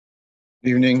Good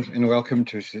evening and welcome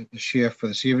to the Shia for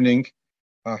this evening,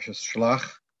 Parshas Shlach.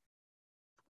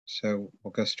 So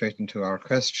we'll go straight into our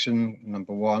question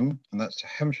number one, and that's a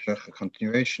hemshech, a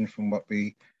continuation from what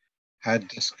we had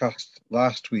discussed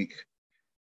last week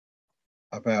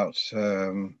about,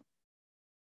 it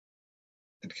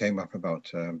came up about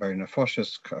Beri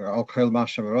Nefoshes, Al Kol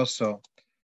Masha Baroso.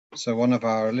 So one of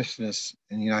our listeners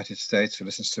in the United States who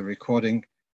listens to the recording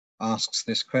asks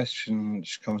this question,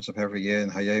 which comes up every year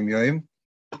in Hayom Yom.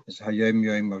 Is Hayom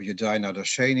Yom of Yudai Ad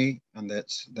Sheni, and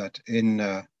that's that in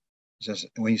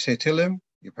when you say Tilim,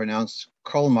 you pronounce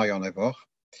Kol Mayoneboch,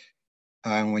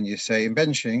 and when you say in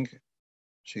benching,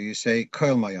 so you say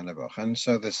Kol Mayoneboch. And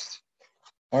so this,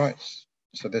 all right.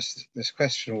 So this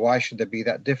question, why should there be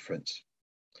that difference?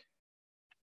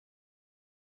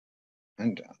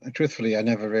 And truthfully, I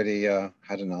never really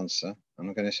had an answer.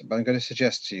 I'm going to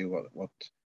suggest to you what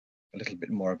a little bit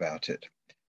more about it.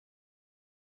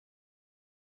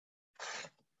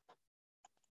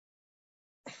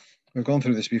 We've gone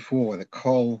through this before, where the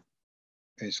kol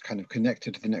is kind of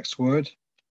connected to the next word.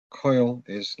 Koil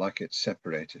is like it's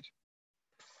separated.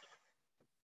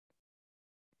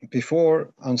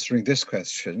 Before answering this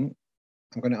question,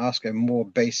 I'm going to ask a more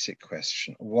basic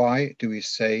question. Why do we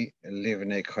say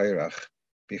Livnei Koirach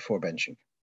before benching?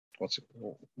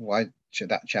 Why should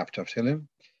that chapter of Tehillim?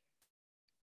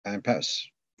 And perhaps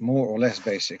more or less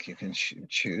basic, you can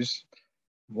choose.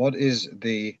 What is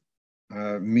the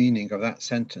meaning of that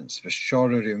sentence?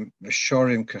 V'shorim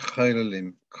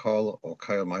kechaylelim kol or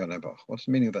kol mayonebach. What's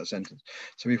the meaning of that sentence?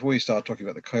 So before we start talking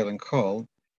about the kol and kol,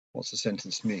 what's the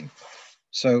sentence mean?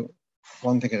 So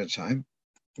one thing at a time.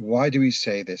 Why do we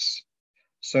say this?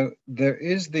 So there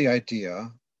is the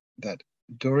idea that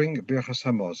during Birchas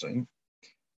Hamazon,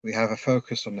 we have a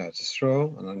focus on Eretz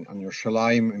Yisrael and on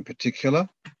Yerushalayim in particular,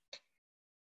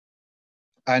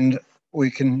 and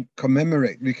we can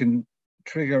commemorate, we can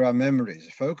trigger our memories,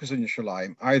 focus on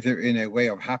Yerushalayim, either in a way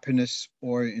of happiness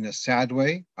or in a sad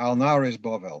way. Al Nares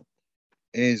Bovel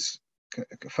is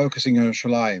focusing on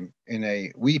Yerushalayim in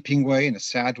a weeping way, in a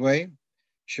sad way.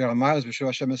 Shir HaMaylos B'Shuv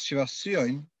Hashem Shivas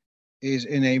Tzion is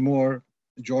in a more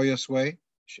joyous way.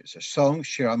 It's a song,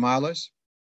 Shir HaMaylos.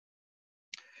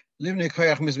 Livnei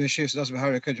Koyach Mizmeshir Das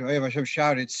B'Hara Kodesh Oyev Hashem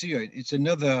Sharet Tzion. It's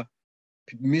another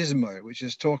mizmor which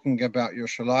is talking about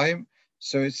Yerushalayim.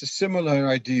 So it's a similar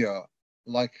idea,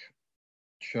 like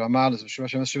Shir HaMaylos B'Shuv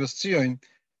Hashem Shivas Tzion,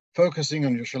 focusing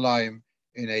on Yerushalayim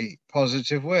in a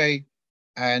positive way,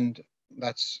 and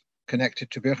that's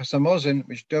connected to Birchas Hamazon,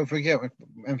 which, don't forget, I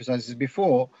emphasized this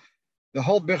before, the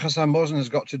whole Birchas Hamazon has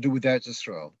got to do with Eretz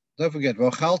Yisrael. Don't forget,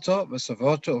 V'ochalta,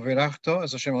 v'savoto, v'irachta,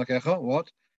 as Hashem Elokecha,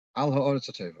 what? Al ha'oretz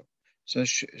hateva. So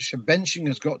benching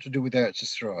has got to do with Eretz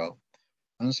Yisrael.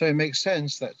 And so it makes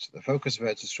sense that the focus of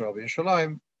Eretz Yisrael,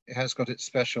 Yerushalayim, it has got its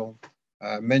special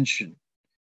mention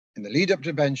in the lead up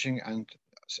to benching, and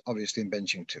obviously in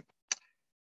benching too.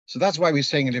 So that's why we're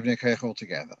saying Livnei Koyach all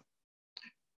together.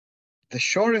 The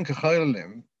Shorim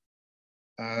Kechaylelim,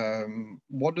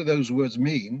 what do those words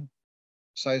mean?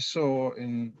 So I saw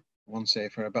in one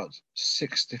sefer about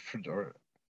 6 different, or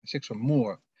 6 or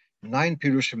more, 9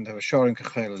 pirushim that were Shorim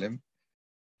Kechaylelim.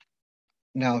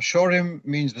 Now, Shorim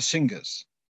means the singers.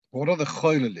 What are the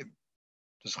Chaylelim?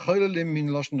 Does Chaylelim mean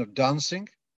lashon of dancing,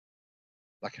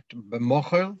 like a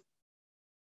b'mochel?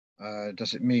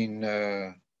 Does it mean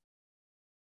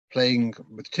playing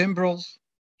with timbrels?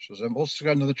 So I'm also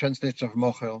got another translation of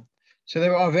mochel. So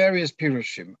there are various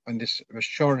pirushim on this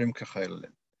Shorim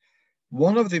Kechaylelim.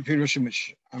 One of the pirushim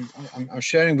which I'm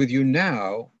sharing with you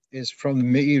now is from the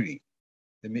Meiri.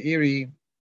 The Meiri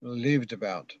lived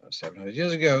about 700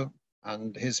 years ago,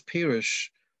 and his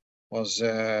pirush was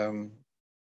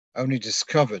only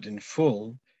discovered in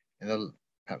full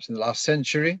perhaps in the last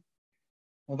century.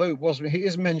 Although he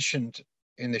is mentioned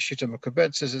in the Shita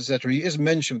Mekubetzes, etc. He is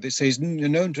mentioned. They say he's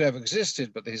known to have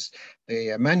existed, but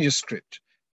the manuscript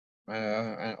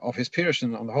of his pirush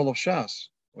on the whole of Shas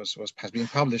has been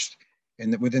published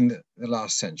within the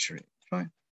last century. Right?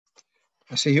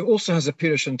 I see he also has a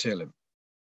pirush on Tehillim.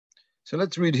 So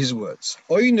let's read his words.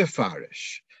 Oy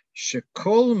nefarish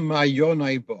shekol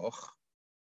mayonai boch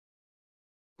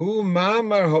hu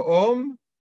ma'amar ha'om.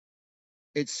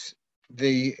 It's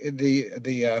the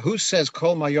who says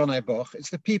kol mayonai boch? It's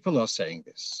the people are saying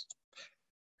this.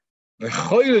 The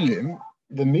choylelim,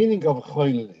 the meaning of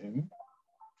choylelim.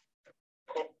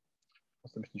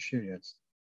 What's the Mishnah jetzt?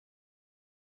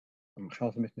 I'm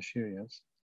half the Mishnah jetzt.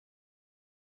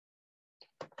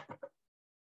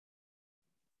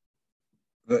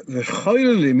 The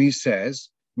choylelim, he says,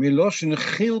 miloshin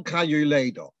chil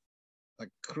kayoledo, like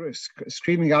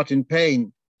screaming out in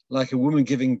pain, like a woman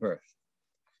giving birth.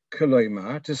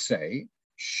 to say,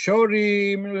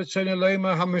 Shorim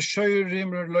L'Tzonelema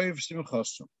Hamashorim L'Loiv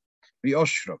Simchosum, the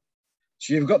Oshram.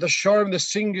 So you've got the Shorim, the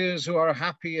singers who are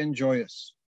happy and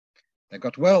joyous. They've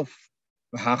got wealth.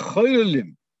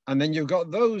 And then you've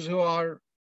got those who are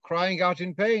crying out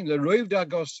in pain, L'Roiv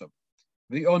Dagosum,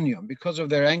 the Onion, because of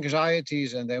their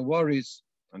anxieties and their worries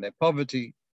and their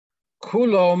poverty.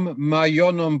 Kulom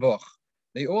Mayonom Boch.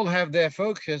 They all have their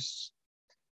focus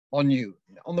on you.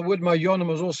 On the word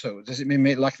Mayonom is also, does it mean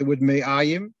like the word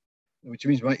Me'ayim, which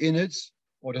means my innards,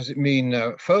 or does it mean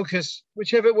focus?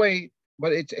 Whichever way,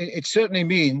 but it certainly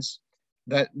means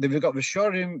that they've got the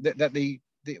Shorim, that the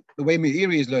way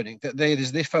Meiri is learning, that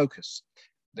there's this focus.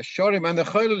 The Shorim and the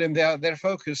Cholim, their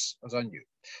focus is on you.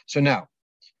 So now,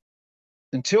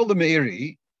 until the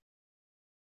Meiri,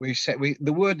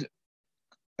 the word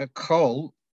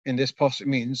kol in this passage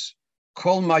means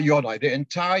kol mayonai, the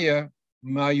entire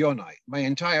mayonai, my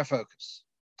entire focus.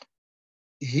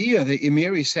 Here the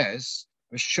Meiri says,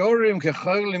 Shorim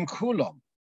kecholim kulam.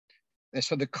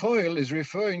 So the koil is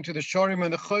referring to the Shorim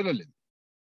and the Cholim.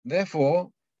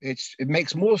 Therefore, it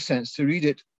makes more sense to read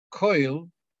it koil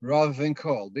rather than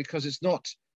kol, because it's not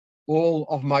all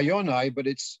of mayonai, but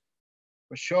it's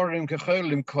Shorim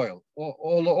kecholim koil,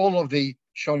 all of the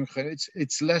Shorim.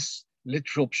 It's less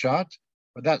literal pshat,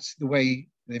 but that's the way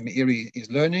the Meiri is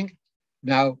learning.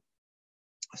 Now,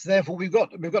 so therefore we've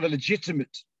got a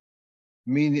legitimate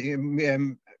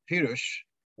meaning pirush,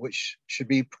 which should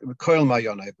be koil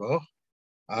mayonai boch.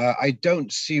 I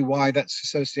don't see why that's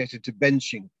associated to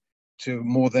benching to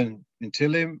more than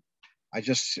intilim. My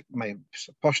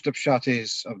poshta pshat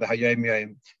is of the Hayom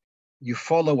Yom, you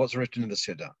follow what's written in the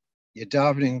Siddur. You're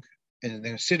davening in the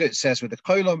Siddur, it says with the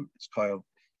koilam, it's koil.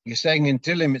 You're saying in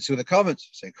Tilim, it's with the comments,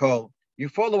 say kol. You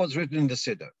follow what's written in the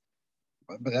Siddur.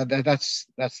 But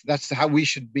that's how we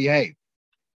should behave.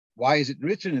 Why is it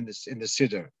written in the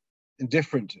Siddur?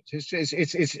 Indifferent.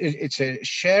 It's a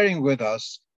sharing with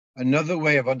us another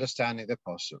way of understanding the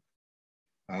pasuk.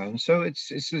 And so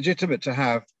it's legitimate to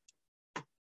have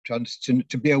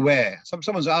to be aware.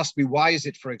 Someone's asked me, why is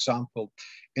it, for example,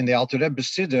 in the Alter Rebbe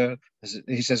Siddur,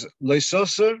 he says lo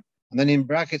soser, and then in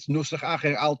brackets nusach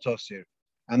acher al tosir.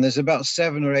 And there's about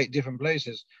 7 or 8 different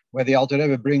places where the Alter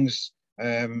Rebbe brings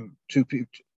two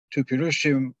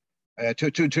pirushim,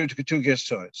 two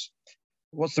gersots.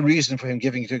 What's the reason for him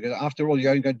giving 2 gersots? After all,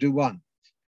 you're only going to do one.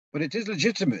 But it is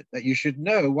legitimate that you should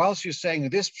know, whilst you're saying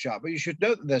this pshat, but you should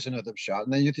know that there's another pshat,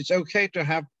 and then it's okay to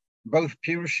have both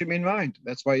pirushim in mind.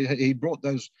 That's why he brought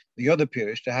the other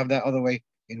pirush, to have that other way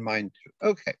in mind too.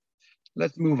 Okay,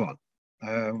 let's move on.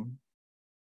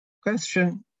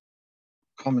 Question.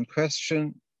 Common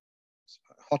question,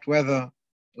 hot weather,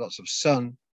 lots of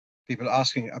sun, people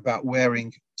asking about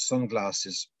wearing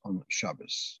sunglasses on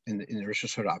Shabbos in the Rosh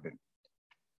Hashanah.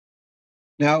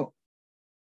 Now,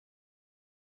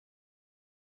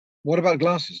 what about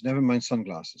glasses? Never mind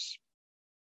sunglasses.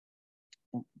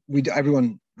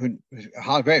 Everyone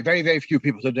very, very, very few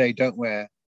people today don't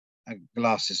wear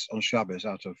glasses on Shabbos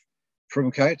out of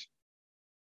frumkeit.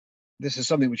 This is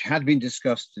something which had been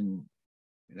discussed in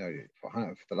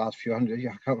for the last few hundred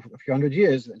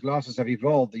years. The glasses have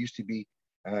evolved. They used to be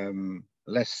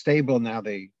less stable. Now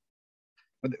the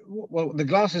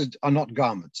glasses are not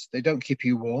garments. They don't keep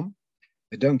you warm.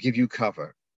 They don't give you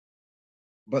cover.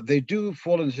 But they do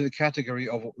fall into the category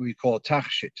of what we call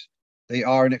tachshit. They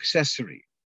are an accessory.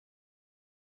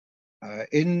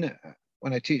 When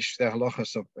I teach the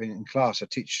halachas in class, I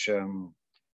teach the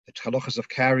halachas of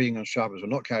carrying on Shabbos or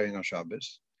not carrying on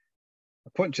Shabbos. I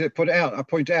point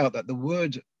out that the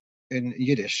word in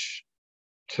Yiddish,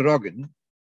 trogen,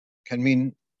 can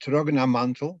mean trogen a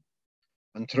mantle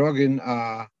and trogen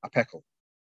a pekel,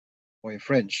 or in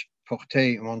French, porter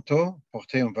un manteau,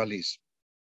 porter une valise.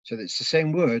 So it's the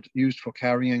same word used for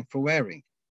carrying and for wearing.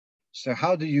 So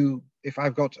how do you, if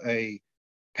I've got a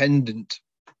pendant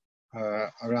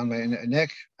around my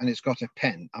neck and it's got a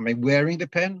pen, am I wearing the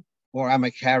pen or am I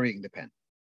carrying the pen?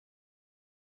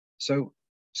 So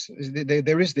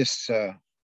there is this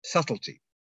subtlety.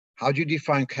 How do you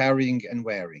define carrying and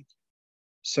wearing?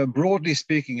 So broadly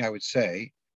speaking, I would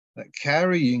say that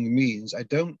carrying means I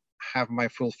don't have my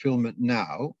fulfillment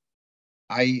now,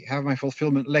 I have my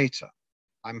fulfillment later.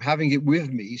 I'm having it with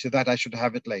me so that I should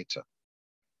have it later.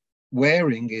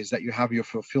 Wearing is that you have your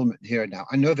fulfillment here and now.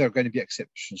 I know there are going to be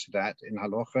exceptions to that in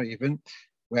halacha, even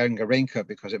wearing a raincoat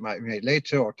because it might be made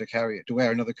later, or to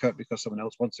wear another coat because someone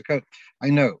else wants a coat. I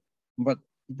know, but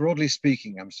broadly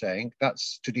speaking, I'm saying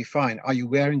that's to define, are you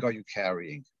wearing, are you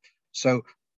carrying? So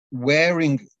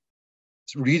wearing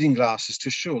reading glasses to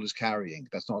shul is carrying,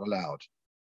 that's not allowed.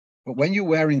 But when you're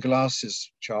wearing glasses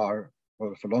which are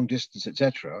for long distance,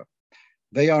 etc.,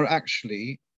 they are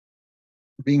actually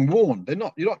being worn. You're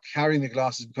not carrying the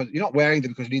glasses because you're not wearing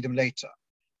them because you need them later.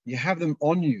 You have them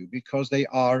on you because they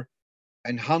are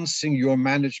enhancing your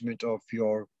management of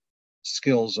your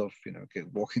skills of,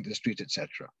 walking the street,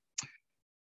 etc.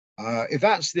 If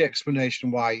that's the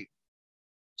explanation why,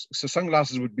 so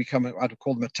sunglasses would become, I'd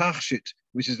call them a tachshit,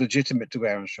 which is legitimate to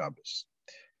wear on Shabbos.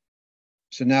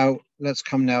 So now let's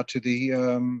come now to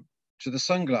the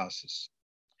sunglasses.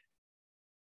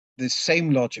 The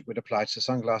same logic would apply to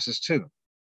sunglasses too,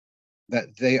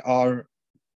 that they are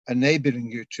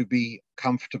enabling you to be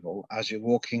comfortable as you're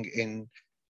walking in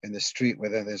the street,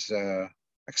 whether there's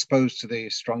exposed to the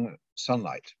strong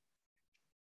sunlight.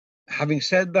 Having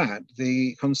said that,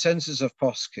 the consensus of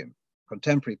poskim,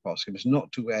 contemporary poskim, is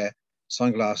not to wear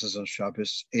sunglasses on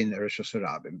Shabbos in Rosh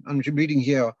Hashanah. I'm reading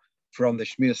here from the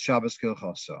Shmiras Shabbos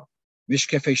Kilchasa.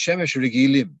 Mishkefei shemesh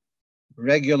regilim,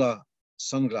 regular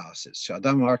sunglasses.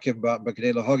 Shadam harkev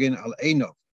b'kdei lahagin al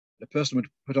einov. The person would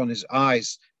put on his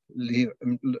eyes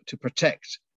to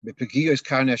protect b'pegiyos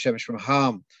karnei shemesh from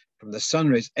harm from the sun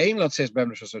rays. Ein lot says b'em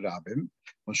Rosh Hashanah.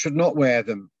 One should not wear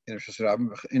them in Rosh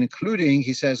Hashanah, including,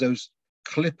 he says, those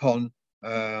clip-on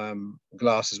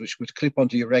glasses, which would clip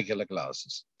onto your regular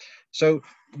glasses. So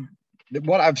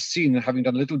what I've seen, having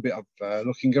done a little bit of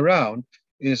looking around,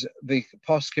 is the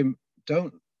poskim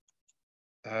don't,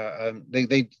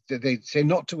 they say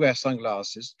not to wear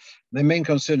sunglasses. Their main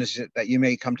concern is that you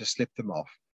may come to slip them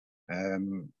off.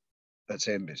 Let's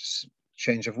say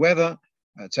change of weather,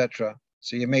 etc.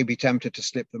 So you may be tempted to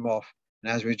slip them off.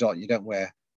 And as a result, you don't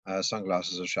wear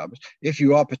sunglasses on Shabbos. If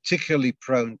you are particularly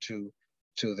prone to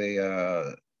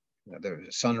the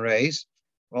sun rays,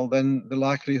 well, then the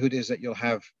likelihood is that you'll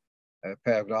have a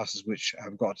pair of glasses which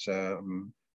have got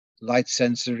light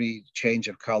sensory change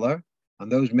of color,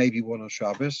 and those may be worn on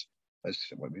Shabbos, as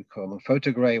what we call them,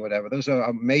 photogray, whatever. Those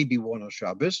are may be worn on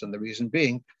Shabbos, and the reason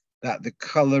being that the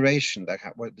coloration,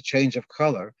 the change of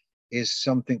color, is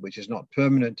something which is not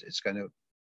permanent. It's going to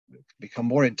become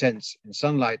more intense in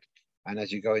sunlight, and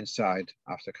as you go inside,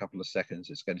 after a couple of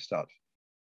seconds, it's going to start,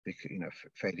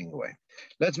 fading away.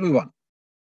 Let's move on.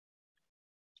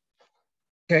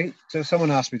 Okay, so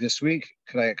someone asked me this week,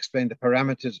 could I explain the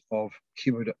parameters of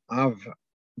kibud av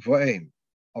vo'em,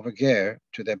 of a ger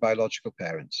to their biological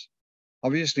parents?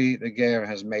 Obviously, the ger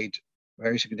has made a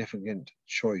very significant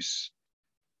choice,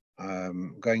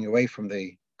 going away from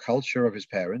the culture of his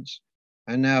parents.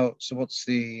 And now, so what's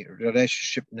the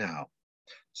relationship now?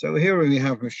 So here we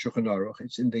have Shulchan Aruch.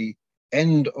 It's in the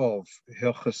end of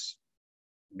Hilchos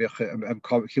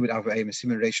Kibud Av Vo'em,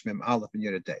 Siman Reish Mem Aleph in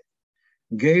Yoreh De'ah.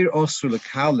 Ger osu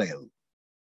lekalel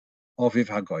oviv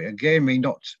hagoy. A ger may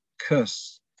not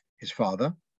curse his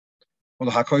father. Well,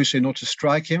 the hakoy say not to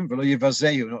strike him, v'lo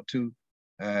yivazeyu, not to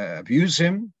abuse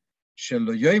him.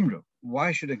 Shelo yomru.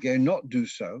 Why should a ger not do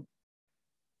so?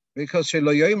 Because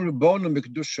shelo yomru bonum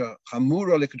b'kedusha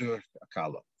chamura lekedusha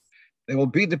akala. There will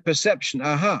be the perception,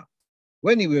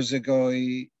 when he was a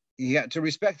goy, he had to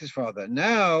respect his father.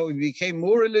 Now he became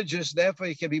more religious, therefore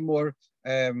he can be more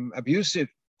abusive.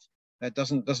 That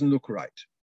doesn't look right.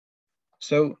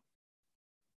 So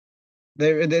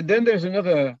then there's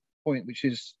another point which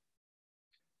is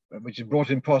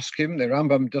brought in poskim. The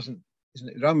Rambam doesn't.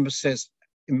 Rambam says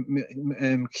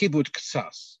kibud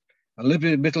ksas, a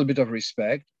little bit of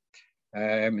respect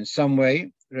in some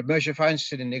way. Reb Moshe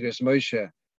Feinstein in Nigras Moshe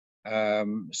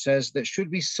says there should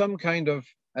be some kind of,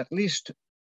 at least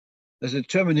there's a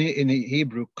term in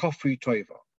Hebrew, kofri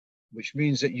toiva, which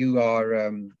means that you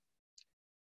are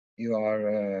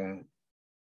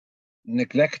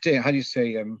neglecting, how do you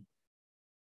say,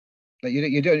 that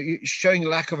you're showing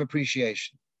lack of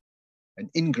appreciation, an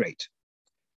ingrate.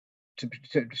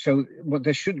 So what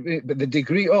there should be, but the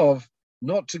degree of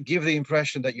not to give the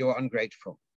impression that you're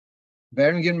ungrateful.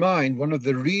 Bearing in mind, one of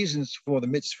the reasons for the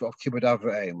mitzvah of Kibud Av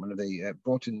Vo'em, one of the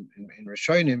brought in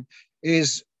Rishonim,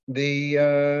 is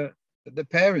the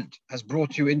parent has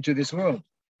brought you into this world.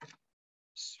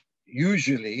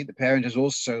 Usually, the parent has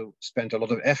also spent a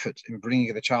lot of effort in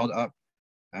bringing the child up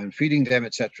and feeding them,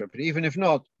 etc. But even if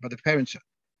not, but the parents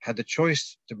had the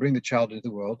choice to bring the child into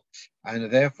the world, and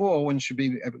therefore one should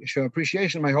show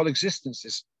appreciation. My whole existence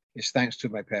is thanks to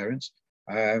my parents.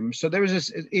 So there is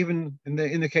this, even in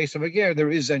the case of a ger,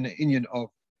 there is an inyan of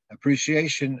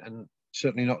appreciation, and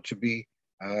certainly not to be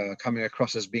coming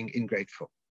across as being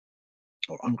ingrateful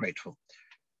or ungrateful.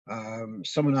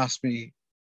 Someone asked me,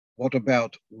 what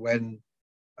about when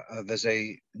there's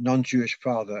a non-Jewish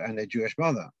father and a Jewish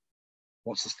mother?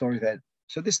 What's the story then?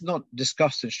 So this is not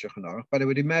discussed in Shulchan Aruch, but I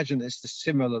would imagine it's the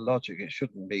similar logic. It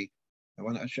shouldn't be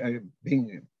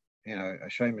being You know, a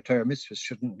Shem Torah mitzvahs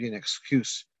shouldn't be an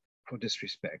excuse for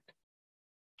disrespect.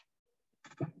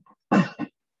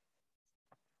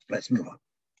 Let's move on.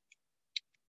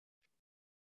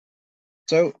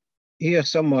 So here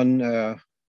someone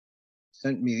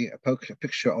sent me a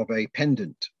picture of a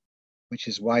pendant which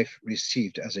his wife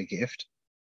received as a gift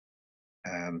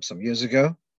some years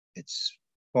ago. It's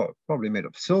probably made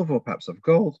of silver, or perhaps of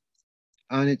gold,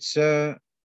 and it's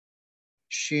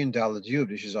Shin Daled Yud,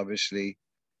 which is obviously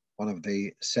one of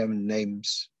the 7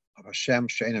 names of Hashem,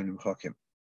 She'enim Nimchokim.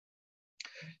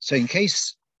 So in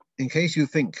case you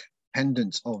think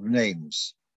pendants of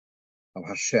names of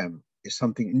Hashem is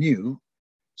something new,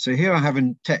 so here I have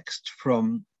a text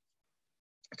from,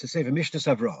 to say, the Mishnah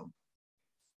Avraham,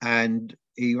 and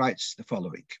he writes the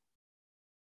following: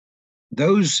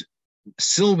 those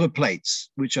silver plates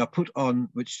which are put on,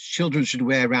 which children should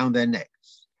wear around their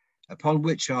necks, upon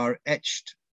which are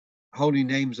etched holy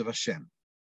names of Hashem,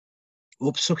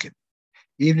 or psukim,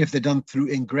 even if they're done through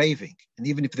engraving, and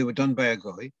even if they were done by a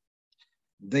goy,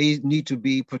 they need to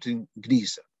be put in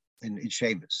gniza, in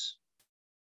shemus.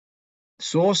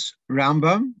 Source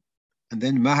Rambam, and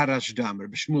then Maharaj Dam,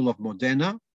 Rabbi Shmuel of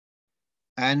Modena,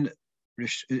 and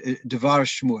Devar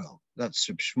Shmuel. That's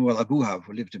Rabbi Shmuel Abuhav,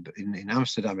 who lived in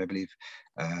Amsterdam, I believe,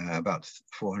 about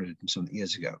 400 and some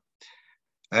years ago.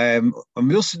 And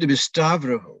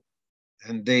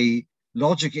the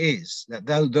logic is that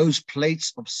those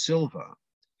plates of silver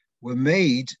were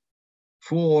made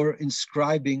for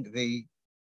inscribing the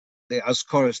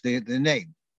Azkoros, the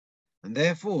name, and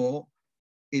therefore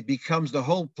it becomes, the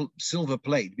whole silver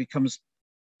plate becomes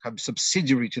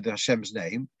subsidiary to the Hashem's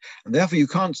name, and therefore you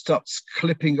can't start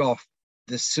clipping off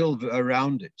the silver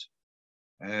around it,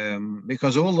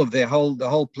 because all of the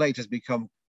whole plate has become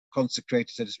consecrated,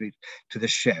 so to speak, to the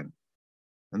Shem,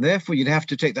 and therefore you'd have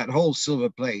to take that whole silver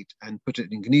plate and put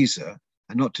it in gniza,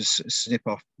 and not to snip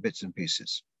off bits and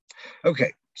pieces.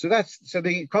 Okay, so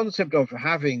the concept of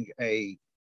having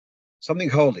something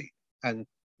holy, and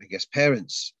I guess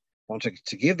parents want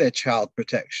to give their child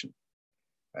protection,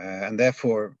 and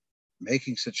therefore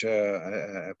making such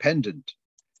a pendant.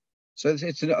 So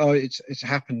it's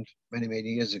happened many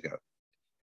years ago.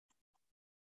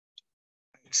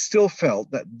 It's still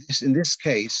felt that in this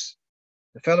case,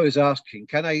 the fellow is asking,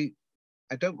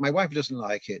 my wife doesn't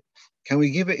like it. Can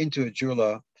we give it into a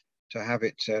jeweler to have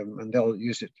it, and they'll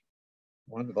use it?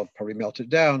 They'll probably melt it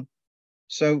down.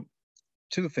 So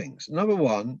 2 things. Number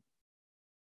one,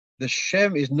 the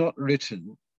Shem is not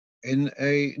written in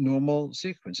a normal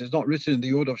sequence. It's not written in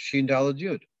the order of Shin Daled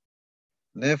Yud.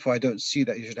 And therefore, I don't see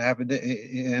that you should have you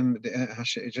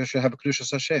should have a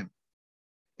Kedushas Hashem.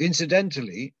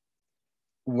 Incidentally,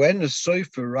 when a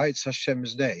sofer writes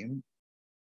Hashem's name,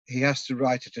 he has to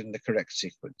write it in the correct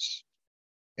sequence.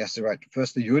 He has to write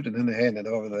first the Yud, and then the He, and then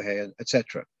over the He,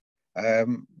 etc.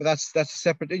 But that's a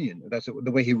separate Indian. That's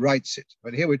the way he writes it.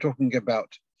 But here we're talking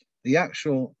about the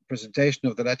actual presentation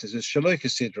of the letters is Shaloi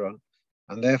Kesidron,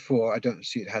 and therefore I don't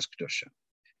see it has Kedusha.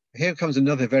 Here comes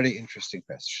another very interesting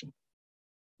question.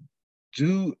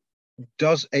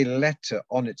 Does a letter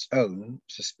on its own,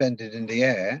 suspended in the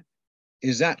air,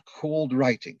 is that called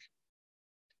writing?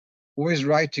 Or is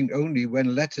writing only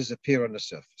when letters appear on the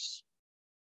surface?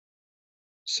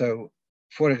 So,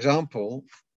 for example,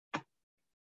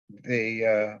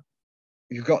 you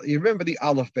remember the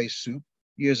aleph-based soup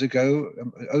years ago?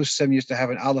 Osem used to have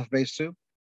an aleph-based soup.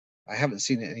 I haven't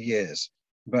seen it in years.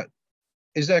 But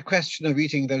is there a question of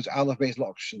eating those aleph-based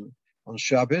lokshen on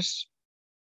Shabbos?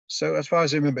 So as far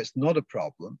as I remember, it's not a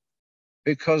problem,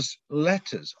 because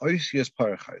letters, oisios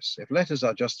parachos, if letters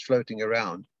are just floating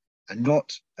around and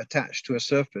not attached to a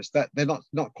surface, that they're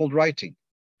not called writing.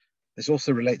 This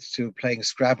also relates to playing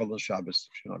Scrabble on Shabbos,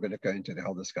 which we're not going to go into the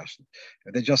whole discussion.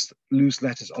 They're just loose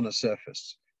letters on a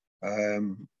surface.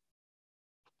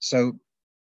 So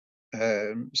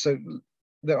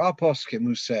there are poskim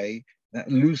who say that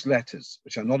loose letters,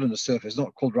 which are not on the surface,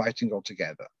 not called writing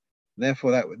altogether.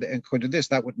 Therefore, according to this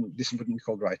wouldn't be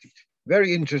called writing.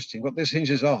 Very interesting. What this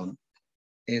hinges on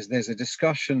is there's a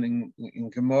discussion in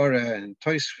Gemara and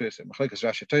Tosfos, and Machlokes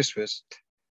Rashi Tosfos,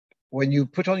 when you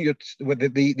put on the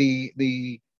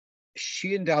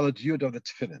Shin Daled Yud of the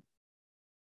Tefillin.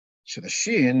 So the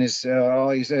Shin is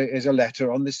a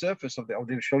letter on the surface of the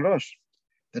Shalosh.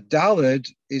 The Daled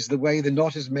is the way the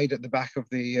knot is made at the back of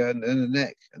the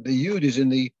neck. And the Yud is in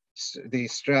the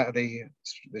Ritzuos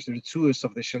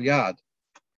of the Shalyad.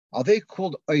 Are they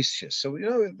called oisios? So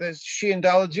there's Shin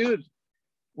Daled Yud.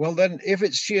 Well, then, if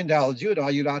it's Shin Daled Yud,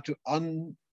 are you allowed to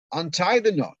untie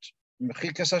the knot?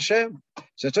 Mechikas Hashem.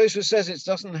 So Tosfos says it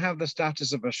doesn't have the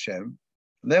status of Hashem,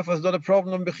 And therefore, it's not a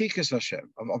problem Bechikas Hashem,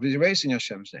 of erasing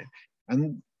Hashem's name.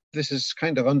 And this is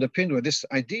kind of underpinned with this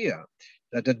idea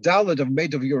that the Dalet of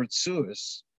made of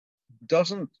Yoritzuas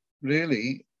doesn't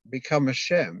really become a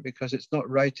Shem because it's not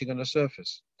writing on the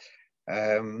surface.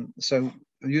 So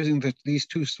using these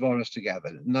two svaras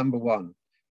together, number one,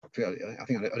 I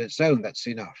think on its own that's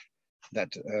enough.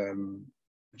 That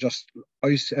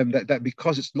that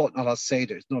because it's not al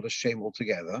seder, it's not a shame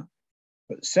altogether.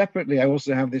 But separately, I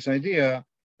also have this idea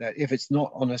that if it's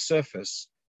not on a surface,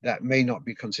 that may not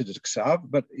be considered ksav.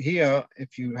 But here,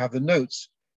 if you have the notes,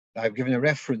 I've given a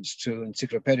reference to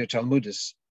Encyclopedia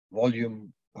Talmudis,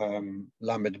 volume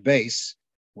Lamed Base,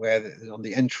 where on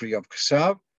the entry of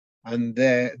ksav, and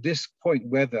there this point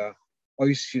whether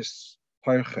oisius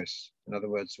parches, in other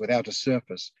words, without a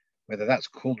surface, whether that's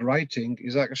called writing,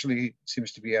 is actually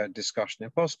seems to be a discussion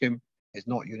in Poskim. Is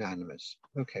not unanimous.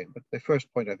 Okay, but the first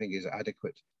point I think is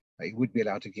adequate. You would be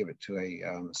allowed to give it to a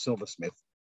silversmith,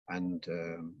 and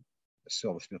the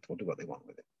silversmith will do what they want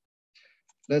with it.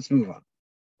 Let's move on.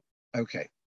 Okay,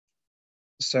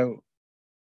 so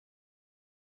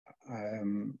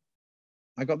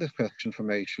I got this question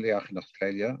from a shliach in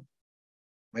Australia.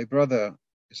 My brother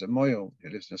is a moil. He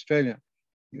lives in Australia.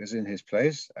 He was in his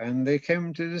place, and they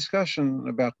came to a discussion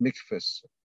about mikvahs.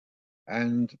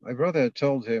 And my brother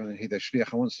told him, and the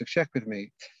shliach wants to check with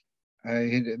me,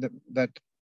 that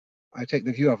I take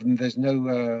the view of, and there's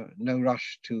no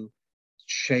rush to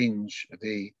change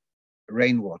the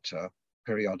rainwater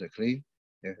periodically,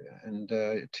 and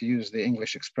to use the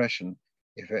English expression,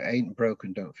 if it ain't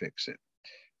broken, don't fix it.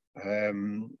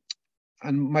 And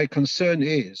my concern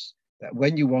is that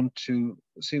when you want to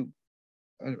see,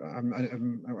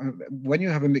 when you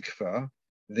have a mikveh,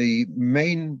 the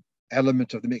main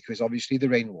element of the mikveh is obviously the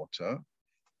rainwater.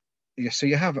 So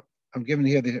you have, I'm given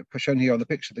here, shown here on the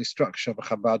picture, the structure of a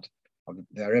Chabad, of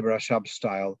the Rebbe Rashab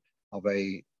style of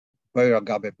a boir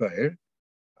agabe boir.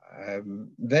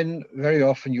 Then very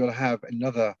often you'll have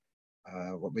another,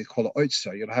 what we call an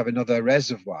oitzer, you'll have another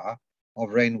reservoir of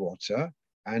rainwater.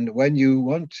 And when you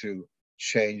want to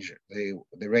change the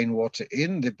rainwater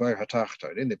in the boir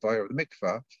hatachton, in the boir of the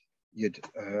mikveh, you'd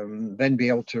then be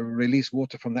able to release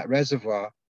water from that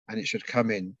reservoir, and it should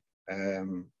come in.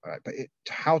 But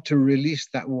how to release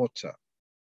that water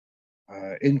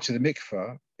into the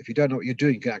mikveh, if you don't know what you're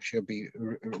doing, you can actually be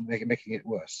making it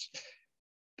worse.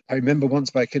 I remember once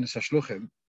by Kinnis HaShluchim,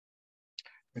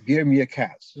 Yirmiyah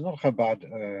Katz, he's not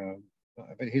Chabad,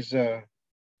 but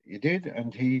he did,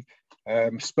 and he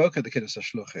spoke at the Kinnis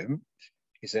HaShluchim.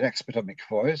 He's an expert on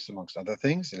mikvahs, amongst other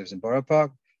things. He lives in Borough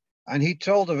Park, and he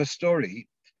told of a story.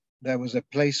 There was a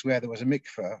place where there was a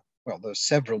mikveh. Well, there were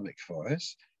several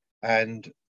mikvahs,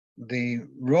 and the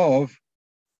Rov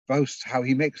boasts how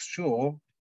he makes sure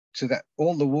so that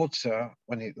all the water,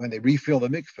 when they refill the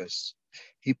mikvahs,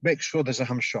 he makes sure there's a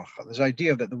hamshacha. There's the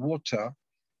idea that the water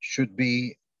should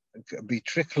be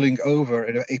trickling over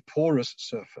in a porous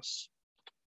surface.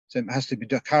 So it has to be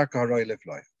karka haroi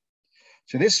livloi.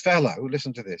 So this fellow,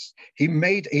 listen to this,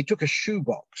 he took a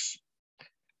shoebox,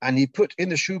 and he put in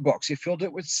the shoebox, he filled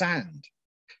it with sand.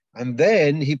 And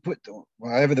then he put,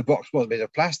 whatever the box was, made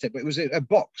of plastic, but it was a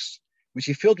box which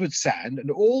he filled with sand,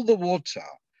 and all the water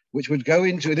which would go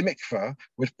into the mikveh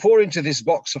would pour into this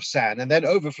box of sand and then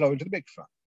overflow into the mikveh.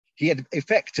 He had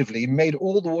effectively made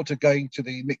all the water going to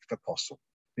the mikveh posel,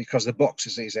 because the box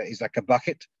is like a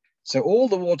bucket. So all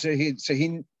the water he was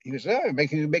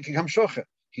making hamshocha.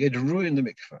 He had ruined the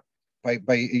mikveh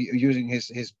by using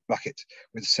his bucket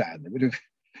with sand.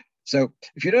 So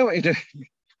if you know what you're doing,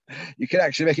 you can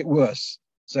actually make it worse.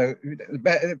 So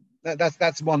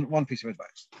that's one piece of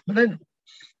advice. But then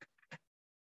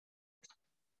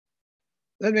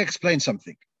let me explain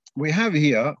something. We have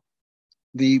here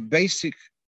the basic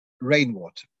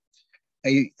rainwater.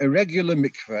 A regular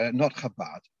mikveh, not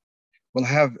Chabad, will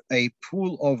have a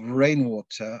pool of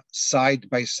rainwater side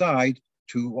by side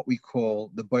to what we call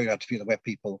the boirat tefillah, where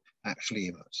people actually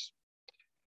immerse.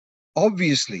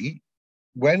 Obviously,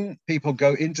 when people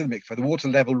go into the mikveh, the water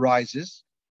level rises,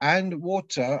 and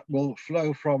water will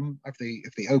flow from, if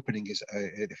the opening is,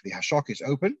 if the hashak is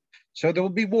open, so there will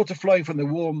be water flowing from the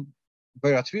warm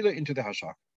boirat tefillah into the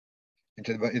hashak, in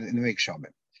the mikveh.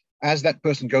 As that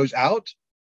person goes out,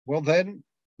 well, then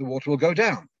the water will go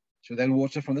down. So then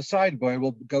water from the side boil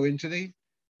will go into the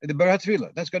boirat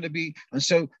tefillah. That's going to be, and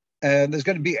so there's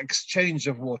going to be exchange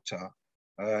of water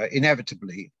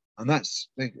inevitably. And that's,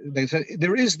 they say,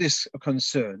 there is this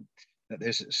concern that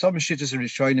there's some shittas and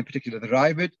Rishonim, in particular the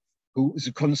Ravid, who is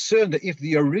concerned that if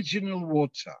the original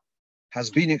water has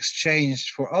been exchanged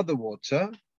for other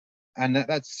water, And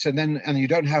that's so then, and you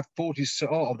don't have 40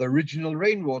 of the original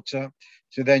rainwater,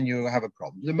 so then you have a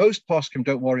problem. The most poskim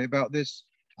don't worry about this.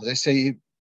 As I say,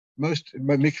 most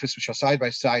mikvahs which are side by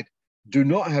side do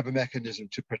not have a mechanism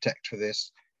to protect for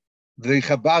this. The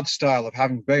Chabad style of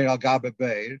having Beir al Gabe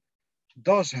Beir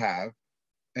does have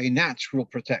a natural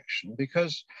protection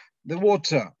because the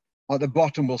water at the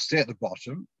bottom will stay at the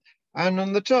bottom, and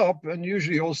on the top, and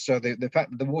usually also the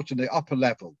fact that the water in the upper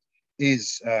level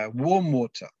is warm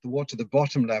water, the water at the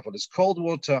bottom level is cold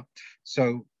water,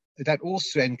 so that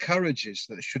also encourages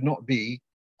that there should not be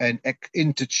an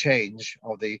interchange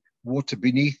of the water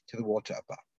beneath to the water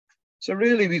above. So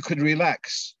really we could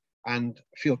relax and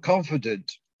feel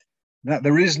confident that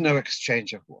there is no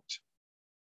exchange of water.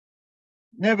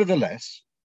 Nevertheless,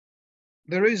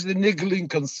 there is the niggling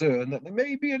concern that there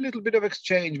may be a little bit of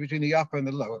exchange between the upper and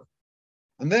the lower.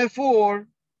 And therefore,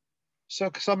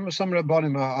 so some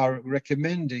Rabbanim are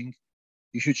recommending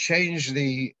you should change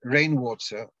the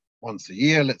rainwater once a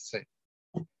year, let's say.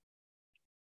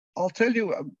 I'll tell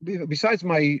you, besides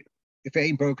my if it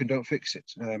ain't broken, don't fix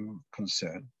it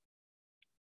concern,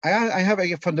 I have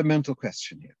a fundamental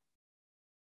question here.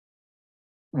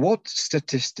 What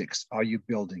statistics are you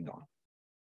building on?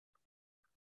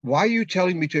 Why are you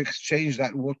telling me to exchange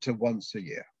that water once a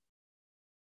year?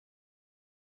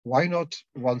 Why not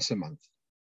once a month?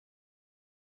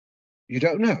 You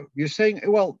don't know. You're saying,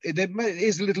 well, there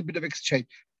is a little bit of exchange.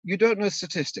 You don't know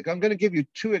statistic. I'm going to give you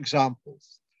two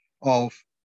examples of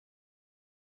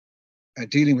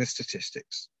dealing with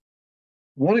statistics.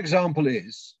 One example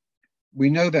is, we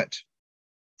know that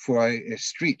for a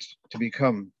street to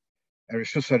become a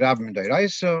Rishus Rabbim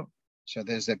D'Oraisa, so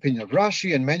there's the opinion of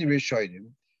Rashi and many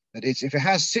Rishonim, that if it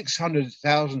has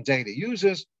 600,000 daily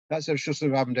users, that's a Rishus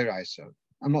Rabbim D'Oraisa.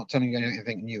 I'm not telling you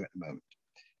anything new at the moment.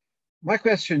 My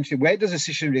question is, where does a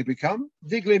Sishimri become?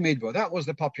 Digle Midbar. That was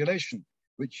the population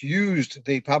which used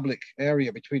the public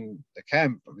area between the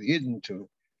camp of the Yidden to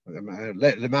the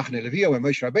Machne Leviah, where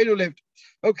Moshe Rabbeinu lived.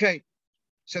 Okay,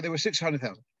 so there were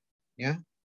 600,000. Yeah?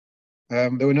 There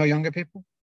were no younger people.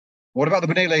 What about the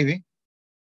Bnei Levi?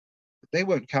 They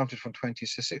weren't counted from 20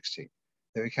 to 60.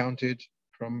 They were counted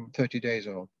from 30 days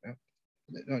old. Yeah?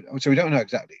 So we don't know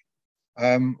exactly.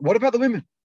 What about the women?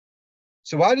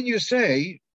 So why do you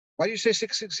say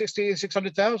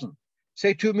 600,000?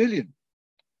 Say 2 million.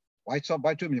 Why stop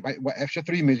by 2 million? Why extra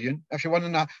 3 million? Extra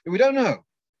 1.5? We don't know.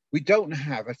 We don't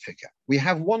have a figure. We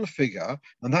have one figure,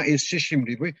 and that is Shishim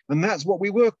Ribui, and that's what we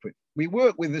work with. We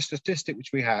work with the statistic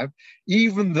which we have,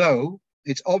 even though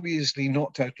it's obviously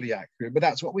not totally accurate, but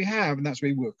that's what we have, and that's what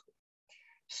we work with.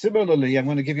 Similarly, I'm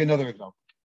going to give you another example.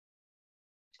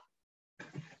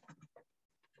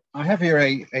 I have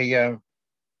here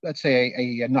let's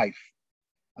say a knife,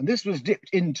 and this was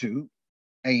dipped into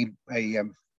a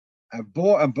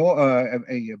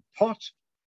pot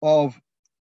of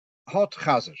hot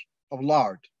chazer, of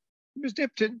lard. It was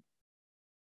dipped in.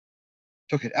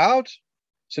 Took it out.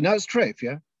 So now it's treif,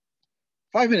 yeah?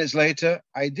 5 minutes later,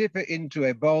 I dip it into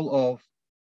a bowl of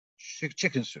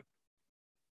chicken soup.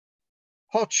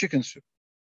 Hot chicken soup.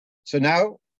 So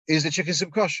now, is the chicken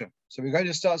soup kosher? So we're going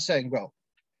to start saying, well,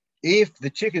 if the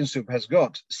chicken soup has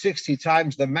got 60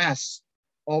 times the mass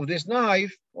of this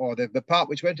knife, or the part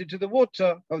which went into the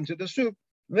water, into the soup,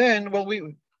 then, well,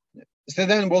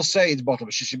 then we'll say it's bottled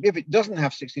shishim. If it doesn't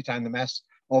have 60 times the mass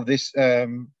of this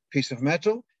piece of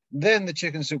metal, then the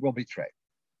chicken soup will be treif.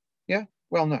 Yeah?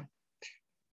 Well, no.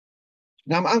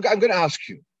 Now, I'm going to ask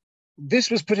you, this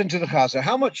was put into the chazer.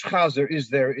 How much chazer is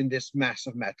there in this mass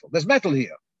of metal? There's metal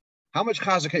here. How much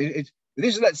chazer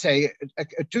this is, let's say,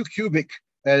 a 2 cubic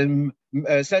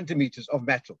centimeters of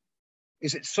metal.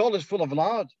 Is it solid full of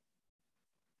lard?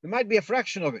 There might be a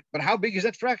fraction of it, but how big is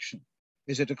that fraction?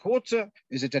 Is it a quarter?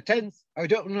 Is it a tenth? I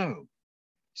don't know.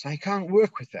 So I can't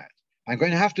work with that. I'm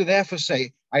going to have to therefore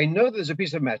say, I know there's a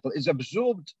piece of metal, it's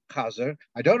absorbed chazer,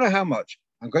 I don't know how much.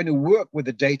 I'm going to work with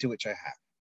the data which I have.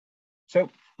 So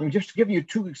I'm just giving you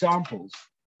two examples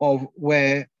of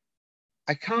where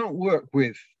I can't work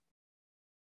with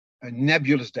a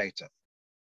nebulous data.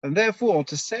 And therefore,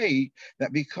 to say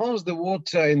that because the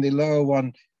water in the lower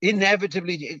one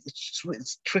inevitably it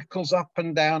trickles up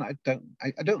and down, I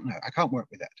don't know. I can't work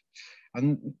with that.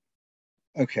 And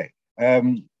okay,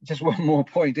 just one more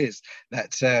point is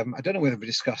that I don't know whether we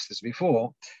discussed this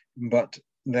before, but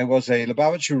there was a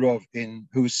Lubavitcher Rov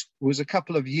who was a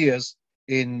couple of years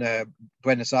in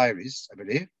Buenos Aires, I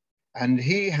believe, and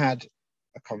he had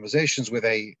conversations with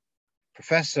a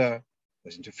professor who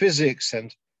was into physics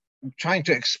and trying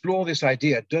to explore this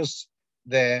idea: does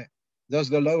the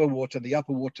lower water and the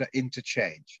upper water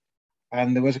interchange?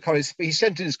 And there was he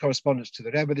sent in his correspondence to the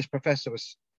Rebbe. This professor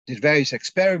was did various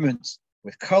experiments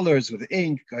with colors, with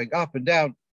ink going up and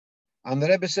down. And the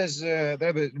Rebbe says the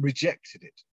Rebbe rejected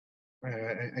it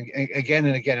again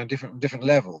and again on different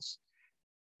levels.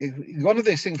 One of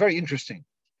these things very interesting.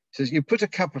 Says you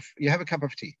have a cup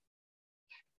of tea,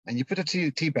 and you put a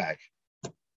tea bag,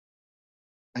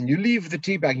 and you leave the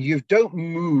tea bag. You don't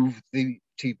move the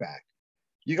tea bag.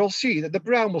 You'll see that the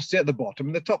brown will stay at the bottom,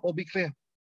 and the top will be clear.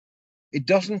 It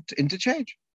doesn't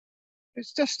interchange. It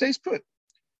just stays put,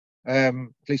 at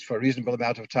least for a reasonable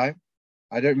amount of time.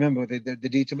 I don't remember the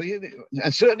detail,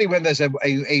 and certainly when there's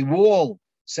a wall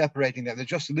separating them, there's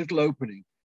just a little opening.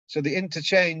 So the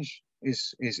interchange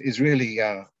is really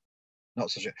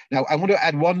not such a. Now I want to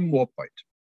add one more point.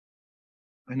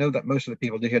 I know that most of the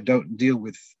people here don't deal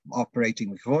with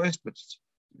operating with voice, but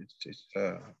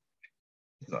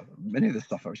many of the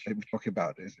stuff I was talking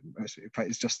about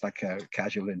is just like a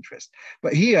casual interest.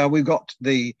 But here we've got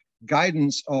the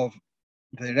guidance of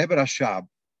the Rebbe Rashab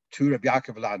to Rabbi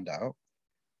Yaakov Landau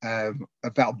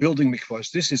about building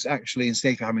mikvahs. This is actually in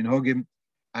Sefer HaMinhagim,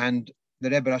 and the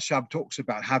Rebbe Rashab talks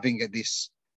about having this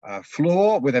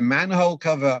floor with a manhole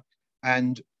cover,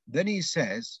 and then he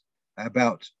says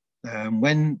about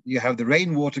when you have the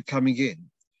rainwater coming in,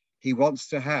 he wants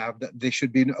to have that there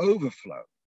should be an overflow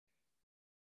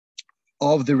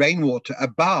of the rainwater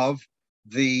above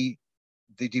the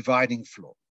dividing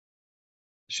floor.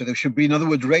 So there should be, in other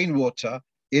words, rainwater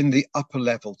in the upper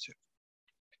level too.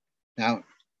 Now,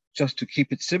 just to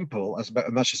keep it simple as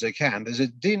much as I can, there's a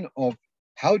din of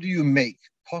how do you make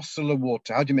postular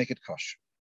water? How do you make it kosher?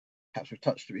 Perhaps we've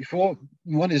touched it before.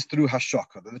 One is through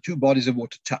hashaka, the two bodies of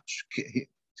water touch,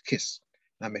 kiss.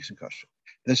 That makes it kosher.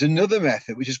 There's another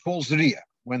method which is called zriya,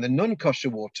 when the non-kosher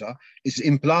water is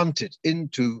implanted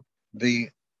into the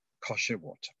kosher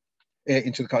water, then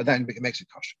it makes it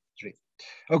kosher.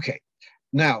 Okay,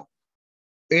 now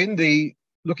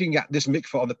looking at this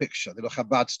mikvah on the picture, the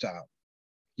Chabad style,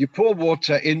 you pour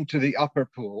water into the upper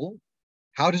pool.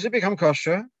 How does it become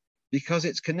kosher? Because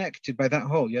it's connected by that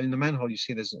hole. In the manhole, you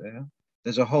see there's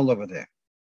a hole over there.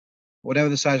 Whatever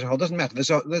the size of the hole, doesn't matter.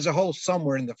 There's a hole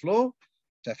somewhere in the floor.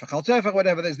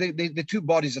 Whatever. There's the two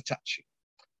bodies are touching.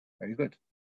 Very good.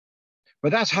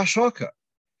 But that's hashaka.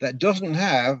 That doesn't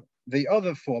have the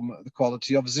other form, the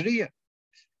quality of zriya.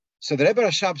 So the Rebbe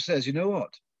Rashab says, you know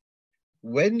what?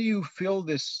 When you fill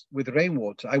this with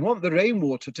rainwater, I want the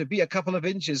rainwater to be a couple of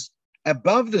inches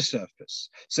above the surface.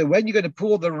 So when you're going to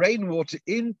pour the rainwater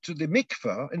into the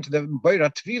mikveh, into the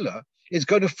boirat tefillah, it's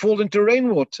going to fall into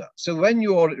rainwater. So when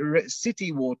your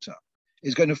city water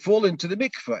is going to fall into the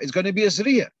mikveh, it's going to be a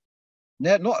zriya.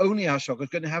 Not only hashak,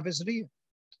 it's going to have a zriya.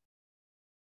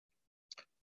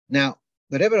 Now,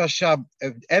 the Rebbe Rashab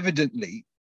evidently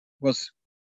was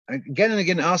again and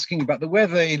again asking about the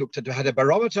weather. He had a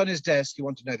barometer on his desk. He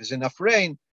wanted to know if there's enough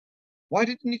rain. Why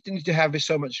did he need to have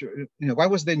so much, why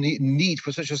was there need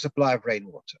for such a supply of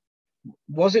rainwater?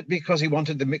 Was it because he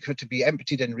wanted the mikveh to be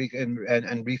emptied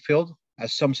and refilled,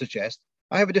 as some suggest?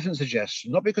 I have a different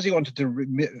suggestion. Not because he wanted to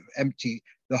empty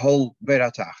the whole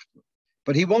Beirat Achton,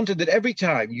 but he wanted that every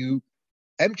time you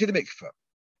empty the mikveh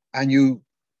and you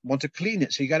want to clean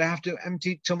it, so you're going to have to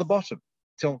empty till the bottom,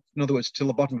 in other words, till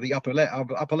the bottom of the upper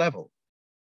level.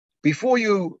 Before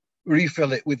you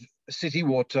refill it with city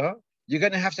water, you're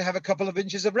going to have a couple of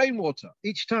inches of rainwater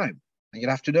each time. And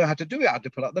you'll have to know how to do it, how to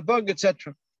pull out the bung,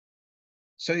 etc.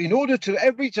 So in order to,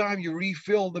 every time you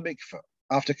refill the mikveh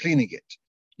after cleaning it,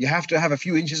 you have to have a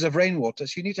few inches of rainwater.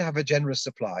 So you need to have a generous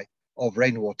supply of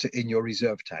rainwater in your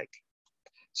reserve tank.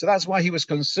 So that's why he was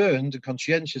concerned and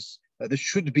conscientious that there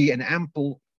should be an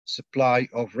ample supply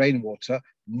of rainwater,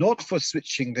 not for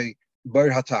switching the Ber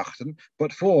HaTachton,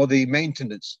 but for the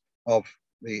maintenance of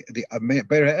the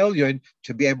Ber HaElyon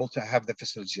to be able to have the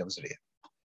facility of Zriya.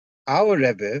 Our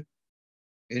Rebbe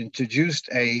introduced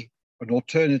an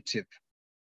alternative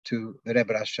to the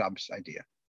Rebbe Rashab's idea.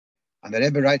 And the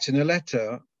Rebbe writes in a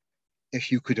letter,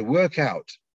 if you could work out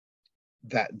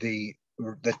that the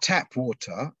tap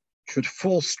water should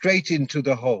fall straight into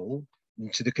the hole,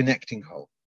 into the connecting hole.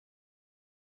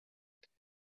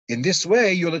 In this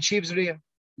way, you'll achieve Zriya.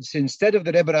 So instead of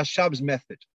the Rebbe Rashab's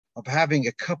method of having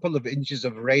a couple of inches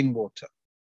of rainwater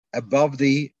above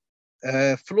the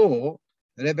floor,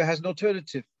 the Rebbe has an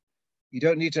alternative. You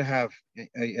don't need to have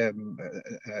a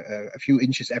few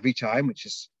inches every time, which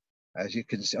is, as you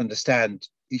can understand,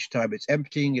 each time it's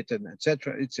emptying it and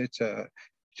etc. It's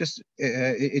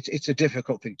a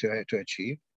difficult thing to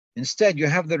achieve. Instead, you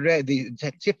have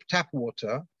the tap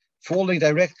water falling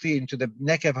directly into the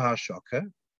nekev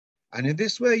hashaka, and in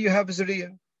this way you have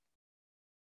Zriya.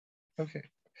 Okay.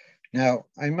 Now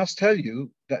I must tell you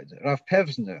that Rav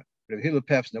Hillel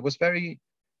Pevsner was very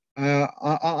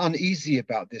are uneasy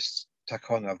about this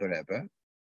takana of the Rebbe,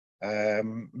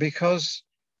 because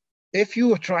if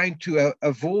you are trying to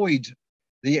avoid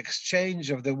the exchange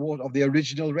of the water of the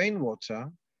original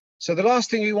rainwater, so the last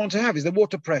thing you want to have is the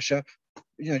water pressure,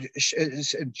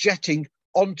 jetting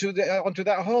onto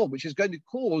that hole, which is going to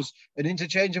cause an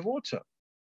interchange of water.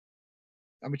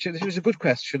 Which this was a good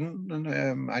question,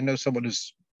 and I know someone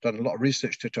who's done a lot of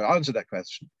research to answer that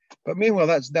question. But meanwhile,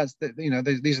 these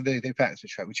are the facts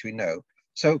which we know.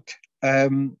 So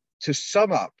to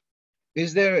sum up,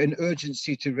 is there an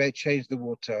urgency to change the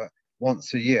water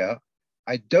once a year?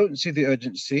 I don't see the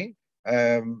urgency.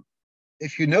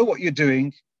 If you know what you're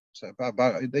doing,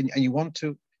 and you want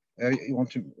to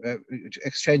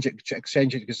exchange it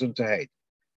gesundheit.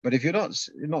 But if you're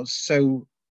not so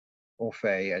au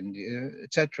fait and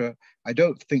etc., I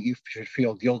don't think you should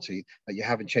feel guilty that you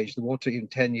haven't changed the water in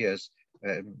 10 years.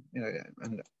 And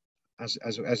as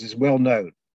is well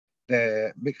known,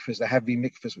 there have been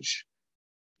mikvahs which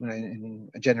in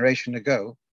a generation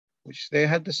ago, which they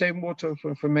had the same water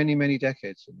for many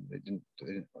decades. And they didn't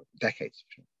decades.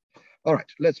 All right,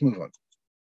 let's move on.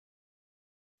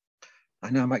 I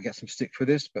know I might get some stick for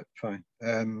this, but fine.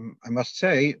 I must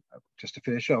say, just to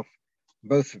finish off,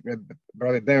 both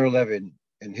Rabbi Beryl Levin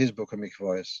in his book on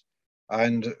Mikvahs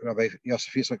and Rabbi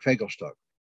Yosef Yitzchak Fegelstock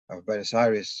of Buenos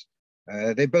Aires,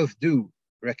 they both do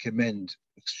recommend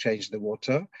exchange the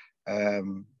water,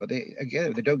 but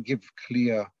they don't give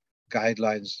clear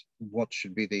guidelines what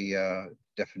should be the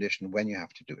definition when you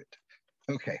have to do it.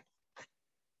 Okay.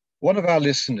 One of our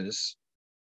listeners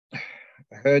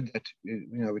heard that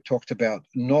we talked about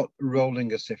not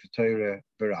rolling a Sefer Torah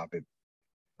berabim,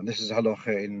 and this is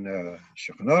halacha in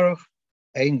Shulchan Aruch.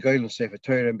 Ein goyel Sefer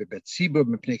Torah bebet tzibur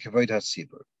mipnei kavod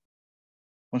hatzibur.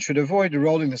 One should avoid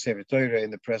rolling the Sefer Torah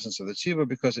in the presence of the tzibur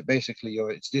because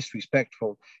it's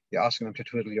disrespectful. You're asking them to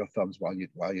twiddle your thumbs while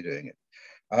you're doing it.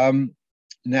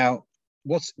 Now,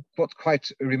 what's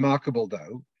quite remarkable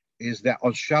though is that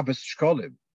on Shabbos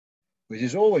Shkolim, which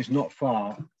is always not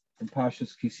far from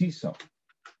Parshas Kisisa.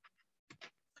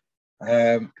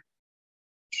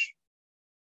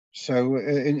 So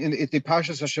in the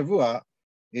Parshas Hashavua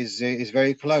is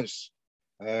very close,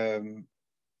 and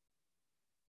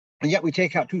yet we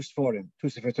take out two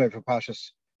Sefer Torah for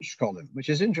Parshas Shkolim, which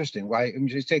is interesting. Why?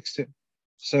 It takes to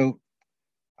so.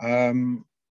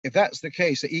 If that's the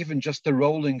case, even just the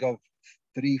rolling of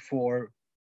 3-4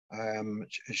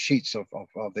 sheets of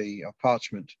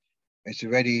parchment is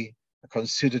already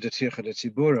considered a tircha de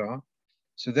tzibura.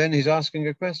 So then he's asking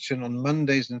a question on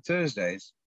Mondays and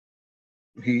Thursdays.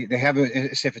 They have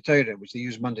a Sefer Torah which they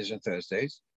use Mondays and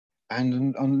Thursdays,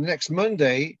 and on the next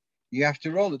Monday you have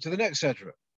to roll it to the next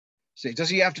Sefer. So does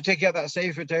he have to take out that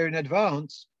Sefer Torah in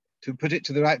advance to put it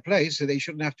to the right place, so they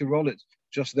shouldn't have to roll it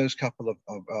just those couple of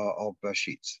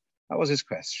sheets? That was his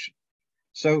question.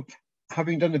 So,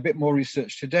 having done a bit more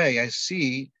research today, I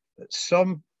see that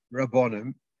some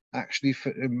Rabbonim actually,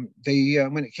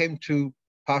 when it came to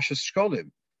Parshas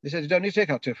Shkolim, they said you don't need to take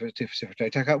out Sefer Torah,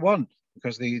 take out one,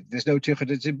 because there's no Tircha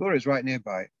de Tzibur is right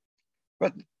nearby.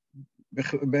 But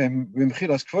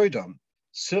B'Mechilas Kvoidon,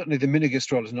 certainly the Minig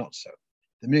Yisrael is not so.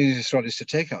 The Minig Yisrael is to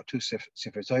take out two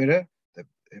Sefer Torah.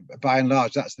 By and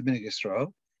large, that's the Minig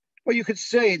Yisrael. Well, you could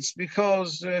say it's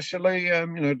because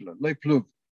Loi Plug,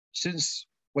 since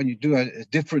when you do a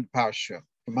different parsha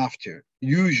from after,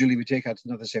 usually we take out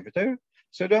another Sefer Torah.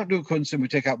 So don't do Kunsim, we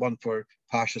take out one for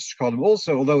Parshas Shkolim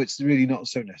also, although it's really not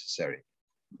so necessary.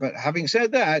 But having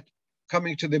said that,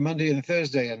 coming to the Monday and the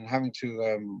Thursday and having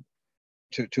to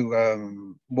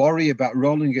worry about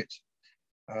rolling it,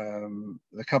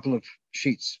 a couple of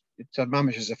sheets, it's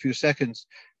mamish is a few seconds.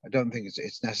 I don't think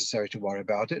it's necessary to worry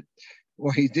about it.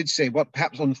 Well, he did say,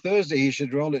 perhaps on Thursday he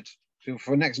should roll it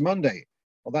for next Monday.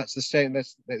 Well, that's the same. That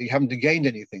you haven't gained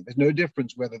anything. There's no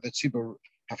difference whether the tzibur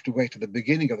have to wait to the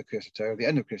beginning of the Kriyas Torah or the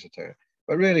end of Kriyas Torah.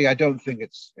 But really, I don't think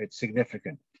it's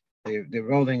significant. The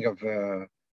rolling of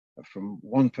from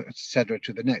one Sedra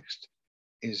to the next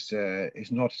is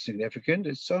not significant.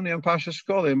 It's only on Parshas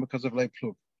Shkolim because of Lei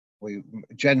Plug. We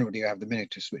generally have the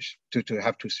minute to switch to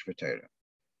have two Sefer Torah.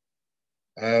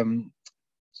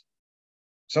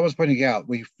 Someone's pointing out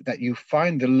that you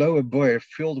find the lower boyer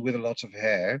filled with a lot of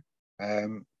hair.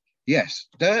 Yes,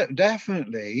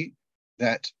 definitely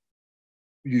that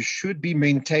you should be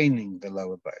maintaining the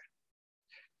lower bow.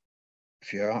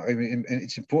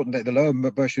 It's important that the lower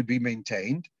bow should be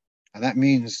maintained, and that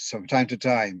means from time to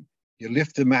time you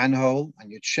lift the manhole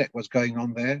and you check what's going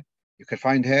on there. You can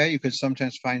find hair. You can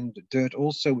sometimes find dirt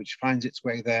also, which finds its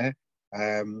way there.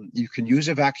 You can use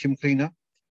a vacuum cleaner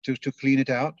to clean it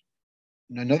out.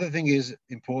 another thing is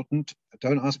important.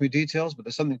 Don't ask me details, but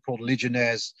there's something called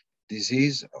Legionnaire's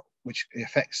disease, which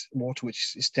affects water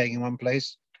which is staying in one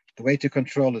place. The way to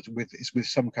control it is with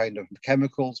some kind of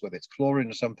chemicals, whether it's chlorine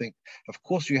or something. Of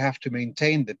course, you have to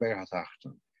maintain the Be'er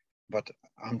HaTachton, but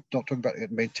I'm not talking about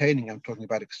maintaining. I'm talking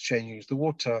about exchanging the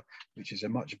water, which is a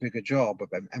much bigger job of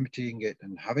emptying it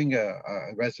and having a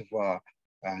reservoir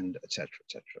and etc.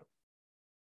 etc.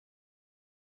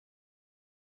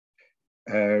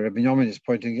 Rabbi Yomin is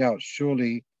pointing out,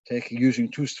 surely using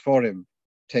 2 Sforim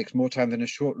takes more time than a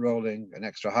short rolling, an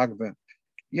extra Hagba.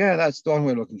 Yeah, that's the one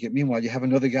we're looking at. Meanwhile, you have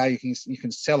another guy, you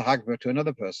can sell Hagba to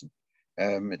another person.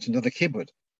 It's another kibbud.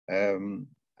 And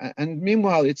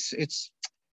meanwhile, it's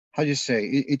how do you say,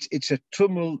 it's a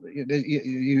tumult.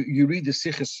 You read the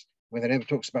Sichos where the Rebbe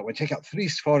talks about when you take out 3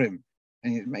 Sforim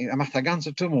and you make a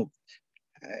ganze tumult.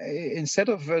 Instead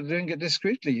of doing it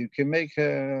discreetly, you can make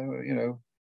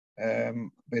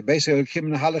basically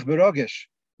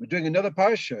we're doing another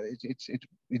parsha.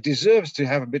 It deserves to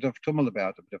have a bit of tumult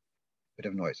about it, a bit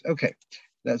of noise. Okay,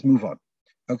 let's move on.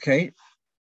 Okay,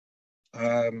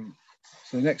 so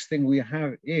the next thing we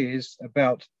have is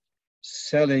about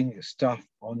selling stuff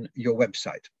on your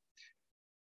website.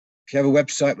 If you have a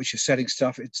website which is selling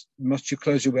stuff, must you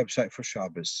close your website for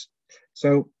Shabbos?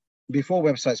 So before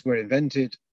websites were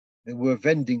invented, there were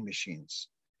vending machines,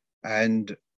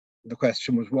 and the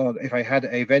question was, well, if I had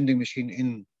a vending machine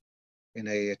in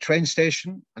a train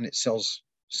station and it sells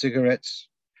cigarettes,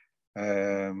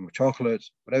 chocolate,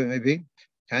 whatever it may be,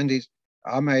 candies,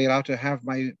 am I allowed to have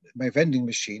my vending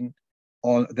machine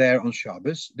there on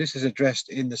Shabbos? This is addressed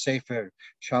in the Sefer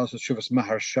Shalos Teshuvos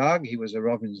Maharshag. He was a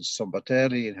Rav in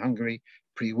Szombathely in Hungary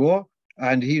pre-war,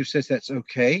 and he says that's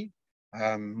okay.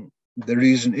 The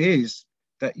reason is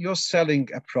that you're selling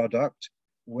a product,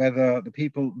 whether the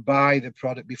people buy the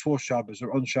product before Shabbos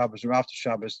or on Shabbos or after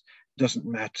Shabbos doesn't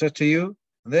matter to you.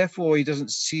 And therefore, he doesn't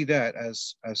see that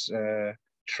as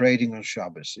trading on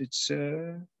Shabbos. It's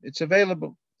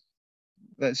available.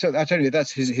 So I tell you,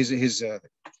 that's his.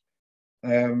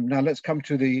 Now let's come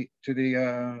to the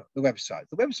website.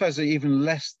 The websites are even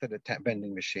less than a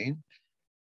vending machine.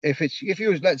 If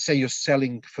you let's say you're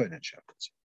selling furniture.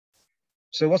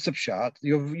 So what's the pshat?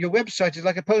 Your website is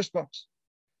like a post box.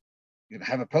 You can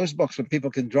have a post box where people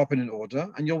can drop in an order,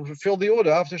 and you'll fulfill the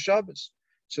order after Shabbos.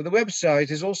 So the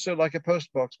website is also like a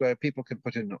post box where people can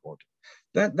put in an order.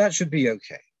 That should be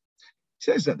okay. It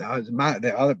says that there are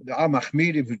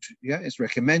machmirim, it's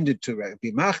recommended to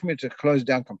be machmir, to close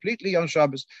down completely on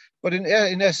Shabbos. But in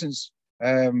essence,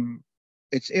 if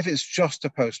it's just a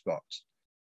post box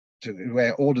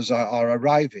where orders are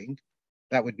arriving,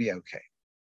 that would be okay.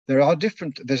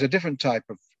 There's a different type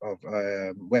of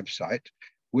website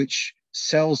which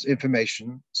sells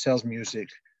information, sells music,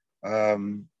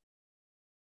 whatever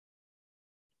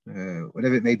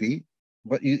it may be,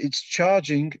 but it's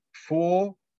charging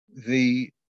for the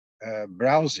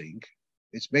browsing.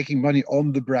 It's making money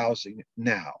on the browsing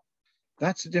now.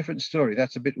 That's a different story.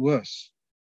 That's a bit worse,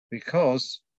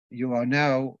 because you are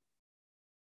now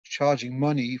charging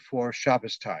money for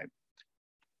Shabbos time.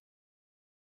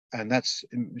 And that's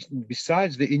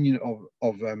besides the union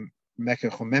of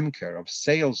Mekach or Memker, of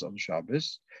sales on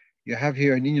Shabbos, you have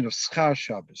here an union of Schar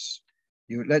Shabbos.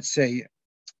 Let's say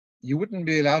you wouldn't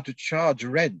be allowed to charge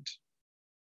rent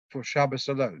for Shabbos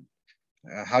alone.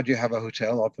 How do you have a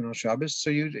hotel open on Shabbos?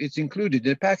 So it's included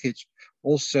in the package,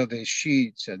 also the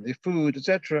sheets and the food,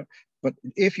 etc. But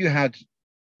if you had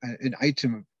an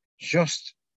item,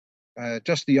 just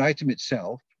the item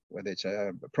itself, whether it's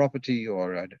a property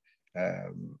or a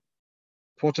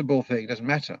portable thing, doesn't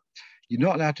matter. You're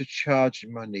not allowed to charge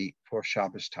money for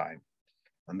Shabbos time,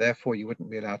 and therefore you wouldn't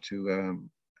be allowed to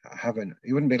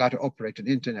you wouldn't be allowed to operate an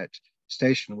internet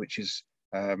station which is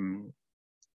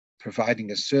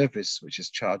providing a service which is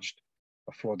charged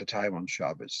for the time on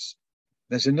Shabbos.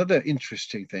 There's another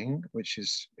interesting thing which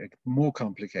is more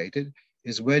complicated,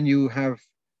 is when you have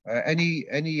any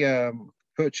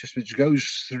purchase which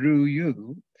goes through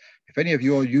you. If any of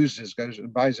your users goes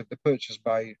and buys up the purchase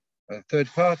by a third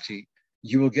party,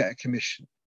 you will get a commission.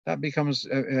 That becomes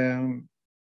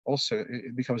also,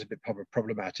 it becomes a bit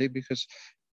problematic, because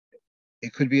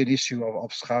it could be an issue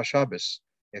of Schar Shabbos.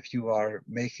 If you are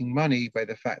making money by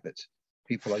the fact that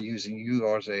people are using you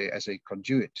as a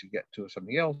conduit to get to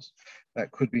something else,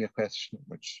 that could be a question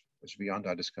which is beyond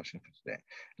our discussion for today.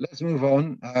 Let's move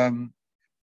on. The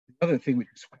other thing, which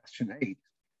is question 8,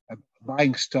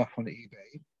 buying stuff on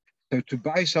eBay. So to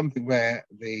buy something where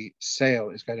the sale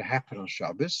is going to happen on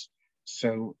Shabbos,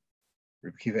 so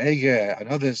Reb Kiva Eger and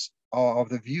others are of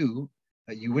the view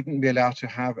that you wouldn't be allowed to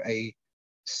have a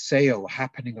sale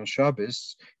happening on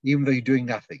Shabbos, even though you're doing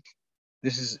nothing.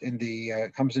 This is in the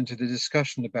comes into the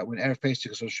discussion about when Erev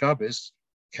Pesach is on Shabbos,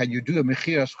 can you do a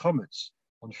Mechiras Chometz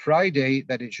on Friday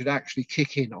that it should actually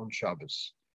kick in on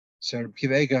Shabbos? So Reb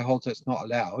Akiva Eiger holds that's not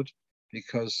allowed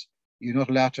because you're not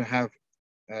allowed to have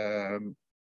a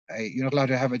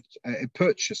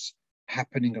purchase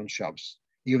happening on Shabbos,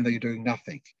 even though you're doing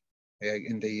nothing.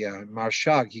 In the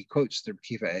Marshag, he quotes the Reb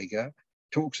Akiva Eiger,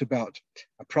 talks about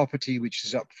a property which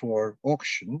is up for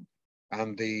auction,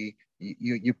 and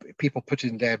people put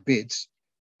in their bids,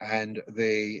 and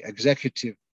the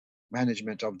executive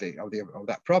management of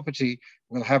that property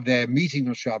will have their meeting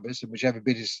on Shabbos, and whichever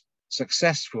bid is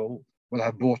successful will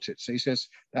have bought it. So he says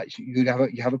that you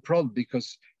have a problem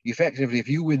because effectively, if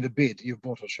you win the bid, you've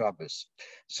bought on Shabbos.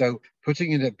 So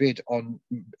putting in a bid on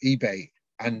eBay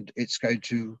and it's going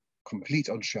to complete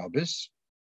on Shabbos,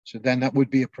 so then that would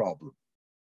be a problem.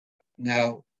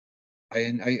 Now, I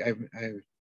don't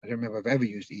remember if I've ever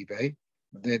used eBay.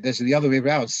 There's the other way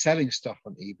around, selling stuff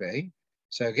on eBay.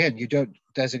 So again, you don't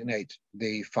designate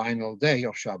the final day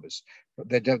of Shabbos, but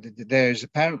there's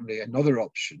apparently another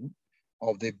option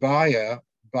of the buyer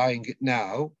buying it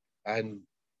now and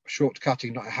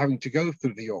shortcutting, not having to go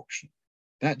through the auction.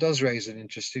 That does raise an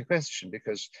interesting question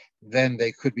because then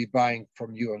they could be buying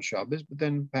from you on Shabbos, but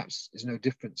then perhaps there's no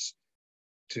difference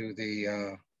to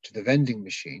the vending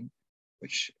machine,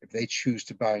 which if they choose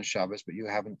to buy on Shabbos, but you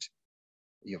haven't,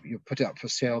 you put it up for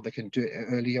sale, they can do it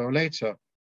earlier or later.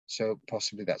 So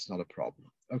possibly that's not a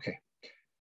problem. Okay.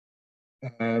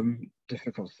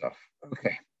 Difficult stuff.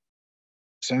 Okay.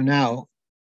 So now,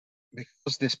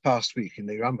 because this past week in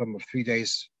the Rambam of 3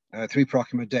 days, 3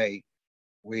 prakim a day,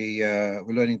 we're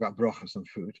learning about brachas on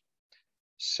food.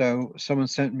 So someone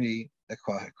sent me a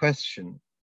question.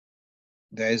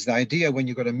 There's the idea when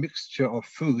you've got a mixture of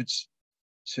foods.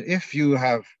 So if you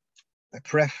have a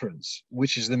preference,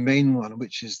 which is the main one,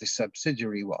 which is the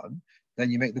subsidiary one,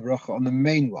 then you make the bracha on the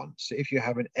main one. So if you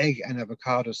have an egg and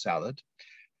avocado salad,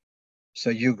 so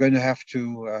you're going to have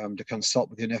to consult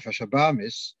with your nefesh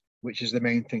habamis, which is the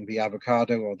main thing, the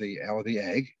avocado or the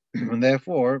egg, and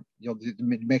therefore you'll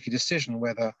make a decision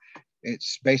whether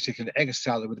it's basically an egg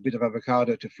salad with a bit of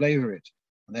avocado to flavor it,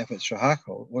 and therefore it's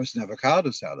shahakol, or it's an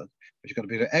avocado salad, but you've got a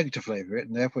bit of egg to flavor it,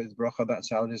 and therefore the bracha that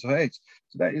salad is ha'etz.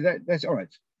 So that's all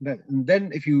right. And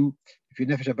then if your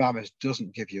nefesh habamis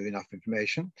doesn't give you enough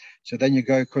information, so then you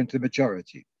go according to the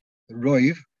majority. The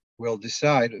roiv will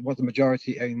decide what the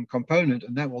majority component,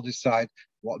 and that will decide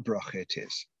what bracha it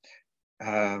is.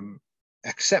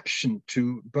 Exception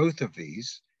to both of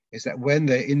these is that when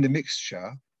they're in the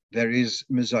mixture, there is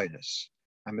mezainis.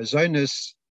 And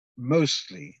mezainis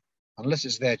mostly, unless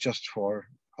it's there just for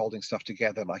holding stuff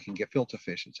together, like in gefilte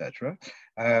fish, etc.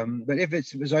 But if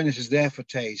it's mezainis is there for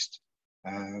taste,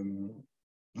 and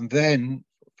then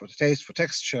for taste, for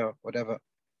texture, whatever,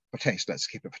 for taste, let's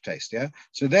keep it for taste, yeah?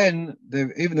 So then,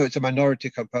 even though it's a minority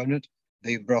component,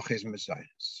 the bracha is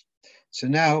mezainis. So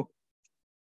now,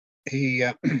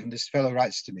 this fellow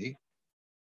writes to me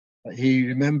that he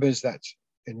remembers that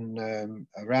in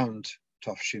around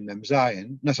Tofshin Mem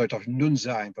Zayin, no, sorry, Tofshin Nun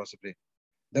Zayin possibly,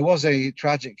 there was a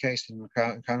tragic case in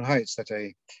Crown Heights that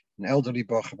an elderly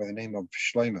bocher by the name of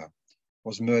Shlomo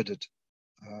was murdered.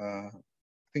 I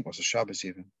think it was a Shabbos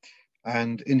even.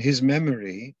 And in his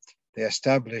memory, they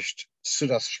established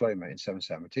Sudas Shlomo in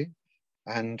 770.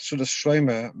 And Sudas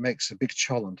Shlomo makes a big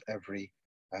cholent every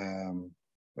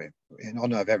in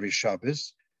honor of every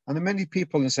Shabbos. And there are many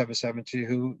people in 770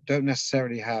 who don't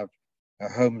necessarily have a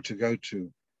home to go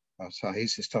to. So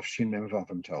he's his Tofshin Mem Vav,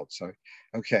 I'm told. So,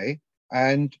 okay.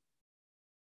 And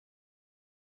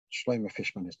Shlomo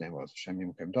Fishman, his name was. Shem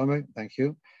Yom Domo, thank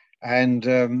you. And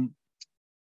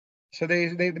so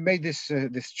they made this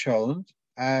cholent.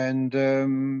 And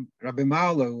Rabbi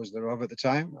Marlow was the Rav at the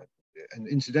time. And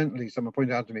incidentally, someone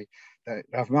pointed out to me that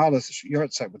Rav Marlow's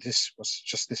yahrzeit was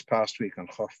just this past week on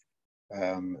Chof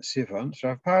Sivan.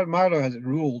 So Rav Marlow has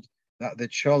ruled that the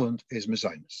cholent is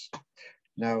mezainis.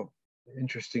 Now,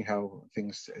 interesting how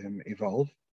things evolve.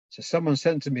 So someone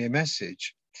sent to me a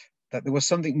message that there was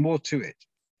something more to it,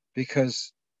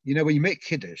 because when you make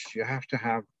kiddush, you have to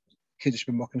have kiddush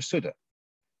b'mokum suda.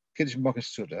 Kiddush b'mokum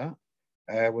suda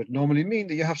would normally mean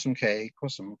that you have some cake or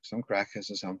some crackers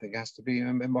or something. It has to be,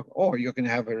 or you're going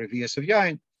to have a revius of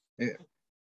yain.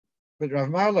 But Rav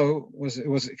Marlow was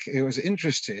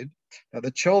interested that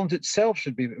the cholent itself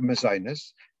should be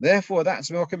mezainis. Therefore,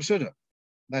 that's mokum suda.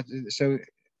 So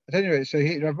at any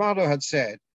rate, Rav Marlow had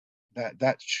said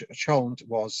that cholent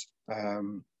was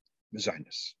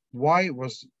mezainis. Why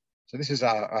was so? This is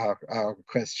our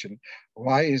question.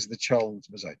 Why is the cholent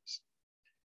mezainis?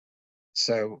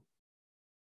 So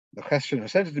the question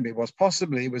presented to me was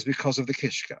possibly was because of the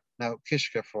kishka. Now,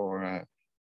 kishka, for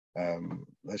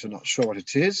those who are not sure what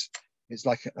it is, it's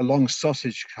like a long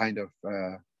sausage kind of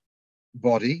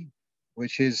body,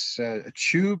 which is a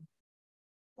tube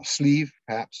or sleeve,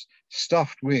 perhaps,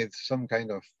 stuffed with some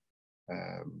kind of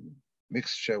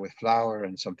mixture with flour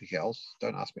and something else.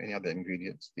 Don't ask me any other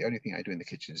ingredients. The only thing I do in the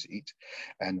kitchen is eat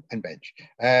and bench.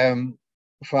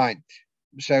 Fine.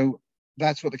 So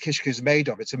that's what the kishka is made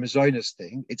of. It's a mazonos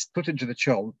thing. It's put into the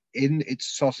cholent in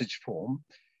its sausage form.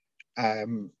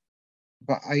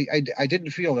 But I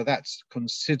didn't feel that that's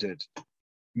considered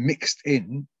mixed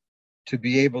in to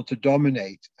be able to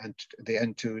dominate and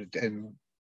to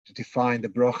define the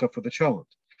bracha for the cholent.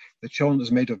 The cholent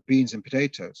is made of beans and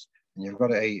potatoes, and you've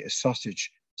got a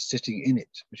sausage sitting in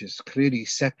it, which is clearly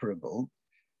separable.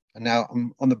 And now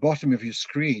on the bottom of your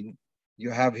screen, you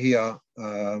have here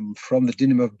from the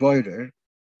Dinim of Boiler.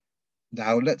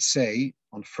 Now, let's say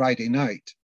on Friday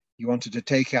night, you wanted to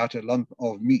take out a lump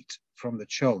of meat from the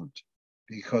cholent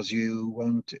because you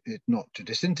want it not to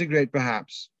disintegrate,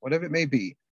 perhaps, whatever it may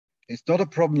be. It's not a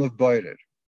problem of boiler.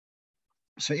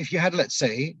 So if you had, let's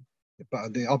say,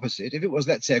 the opposite, if it was,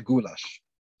 let's say, a goulash,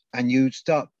 and you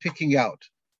start picking out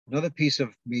another piece of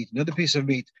meat,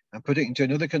 and put it into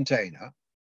another container,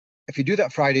 if you do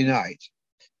that Friday night,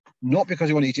 not because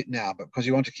you want to eat it now, but because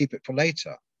you want to keep it for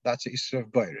later, that's a sort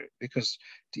of boiler. Because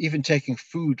even taking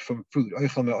food from food,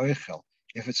 oichel me oichel,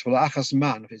 if it's for achas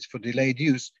man, if it's for delayed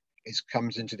use, it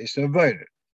comes into this sort of boiler.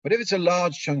 But if it's a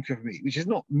large chunk of meat, which is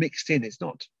not mixed in,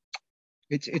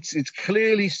 it's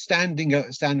clearly standing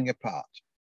apart,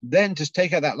 then to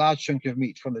take out that large chunk of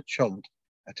meat from the cholent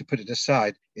to put it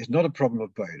aside is not a problem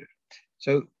of boiler.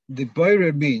 So the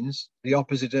boiler means the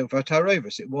opposite of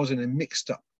tarovus. It was in a mixed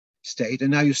up state,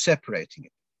 and now you're separating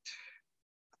it.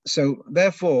 So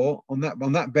therefore, on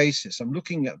that basis, I'm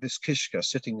looking at this kishka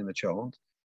sitting in the cholent.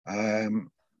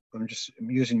 I'm just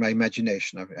using my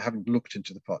imagination. I haven't looked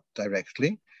into the pot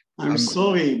directly. I'm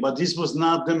sorry, but this was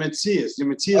not the Metzias. The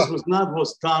Metzias was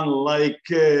done like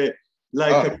a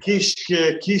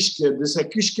kishke. This is a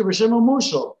kishke b'shem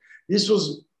mushal. This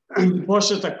was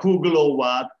poshet a kugel or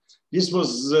what? This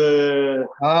was it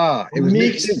was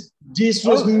mixed. This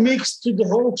was mixed to the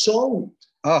whole cholent.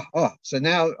 So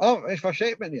now, ich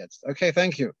verstehe mich jetzt. Okay,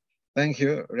 thank you,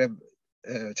 Reb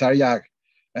Taryag.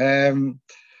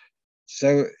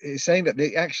 So it's saying that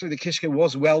the kishka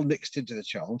was well mixed into the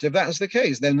cholent. If that's the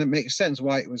case, then it makes sense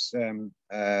why it was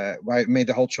why it made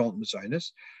the whole cholent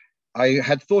mazonos. I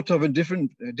had thought of a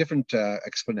different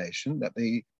explanation, that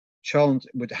the cholent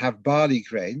would have barley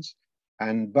grains,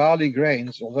 and barley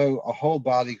grains, although a whole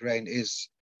barley grain is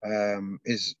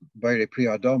very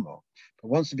priadomo, but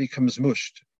once it becomes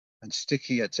mushed and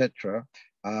sticky, etc.,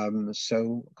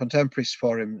 so contemporary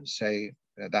Sforim say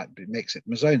that makes it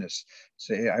mazonos.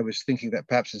 So I was thinking that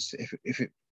perhaps if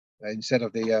it instead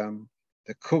of the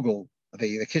kugel,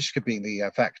 the kishka being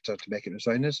the factor to make it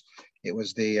mazonos, it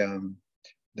was the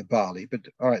barley. But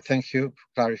all right, thank you for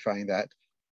clarifying that.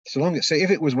 So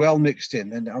if it was well mixed in,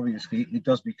 then obviously it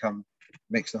does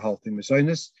makes the whole thing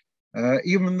mazonos.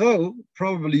 Even though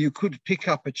probably you could pick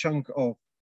up a chunk of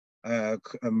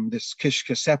this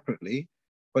kishka separately,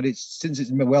 but since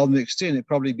it's well mixed in, it'd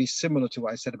probably be similar to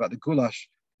what I said about the goulash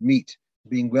meat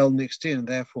being well mixed in, and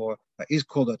therefore is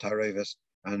called a tarovus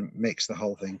and makes the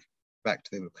whole thing back to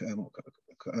the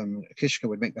kishka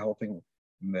would make the whole thing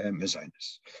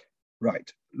mazonos.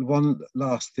 Right. One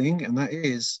last thing, and that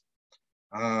is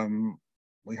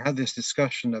we had this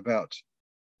discussion about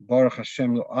Baruch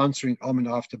Hashem, answering Amen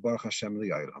after Baruch Hashem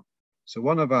Li'olam. So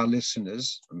one of our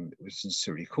listeners, it was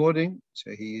in a recording,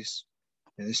 so he's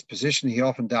in this position. He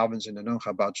often davens in the Non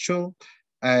Chabad Shul,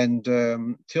 and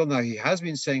till now he has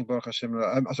been saying Baruch Hashem,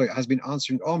 has been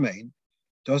answering Amen.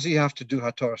 Does he have to do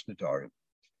Hatoras Nedarim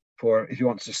if he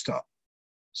wants to stop?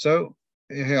 So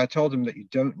here I told him that you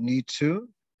don't need to.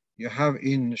 You have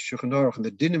in Shulchan Aruch and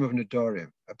the Dinim of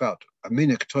Nedarim about a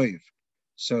minik toiv.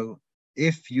 So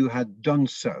if you had done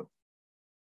so,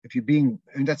 if you're being,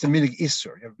 and that's a minig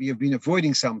isur, you've been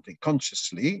avoiding something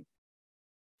consciously.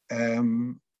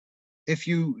 If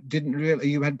you didn't really,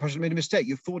 you had possibly made a mistake,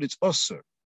 you thought it's osur,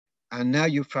 and now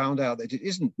you found out that it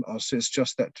isn't osur, it's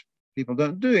just that people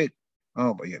don't do it.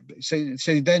 Oh, but yeah,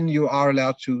 so then you are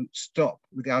allowed to stop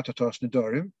without Hatoras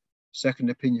Nedarim. Second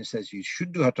opinion says you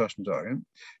should do Hatoras Nedarim.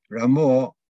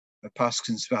 Ramor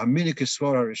paskins v'haminik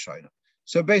isvara rishayna.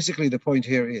 So basically, the point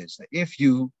here is that if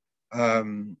you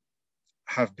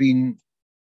have been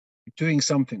doing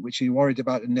something which you're worried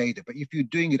about a neder, but if you're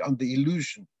doing it under the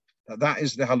illusion that that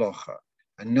is the halacha,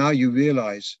 and now you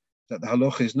realize that the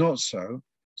halacha is not so,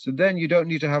 so then you don't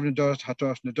need to have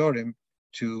Hatoras Nedarim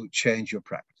to change your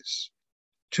practice.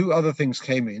 Two other things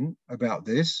came in about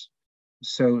this.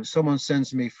 So someone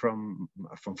sends me from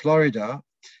Florida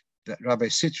that Rabbi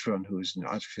Citron, who's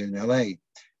actually in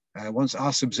LA, once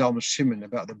asked Zalman Shimon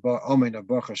about the Omen of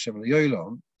Baruch Hashem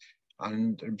L'Olam,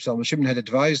 and Zalman Shimon had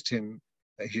advised him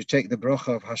that he should take the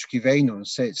bracha of Hashkivenu and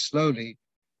say it slowly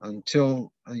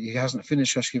until he hasn't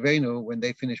finished Hashkivenu when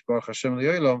they finish Baruch Hashem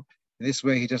L'Olam. This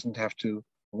way he doesn't have to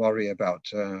worry about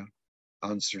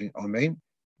answering Amen.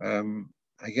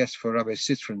 I guess for Rabbi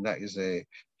Citron that is a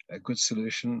good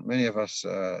solution. Many of us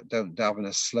don't daven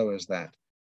as slow as that,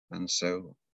 and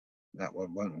so that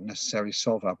won't necessarily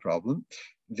solve our problem.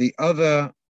 The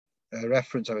other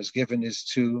reference I was given is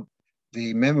to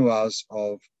the memoirs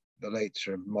of the late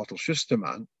Motel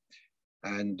Schusterman,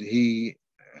 and he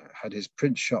had his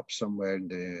print shop somewhere in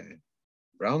the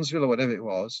Brownsville or whatever it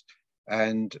was,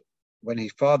 and when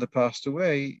his father passed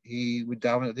away, he would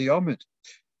daven at the Omid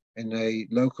in a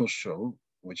local shul,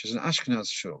 which is an Ashkenaz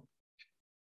shul.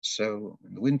 So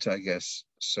in the winter, I guess.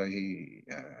 So he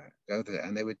go there,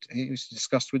 and he was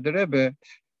discussed with the Rebbe,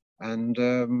 and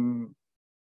the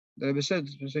Rebbe said,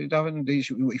 if you're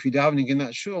davening in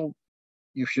that shul,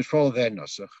 you should follow their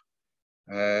nusach.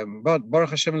 But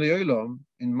Baruch Hashem L'Olam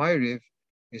in Ma'ariv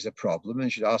is a problem, and you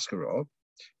should ask a Rav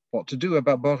what to do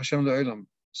about Baruch Hashem L'Olam.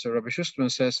 So Rabbi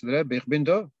Schusterman says to the Rebbe, Ich bin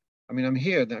da. I mean, I'm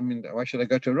here. I mean, why should I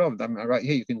go to Rav? I'm right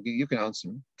here. You can answer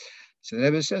me. So the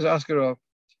Rebbe says, ask a Rav.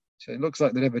 So it looks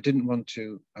like the Rebbe didn't want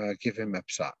to give him a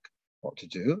psak, what to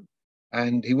do.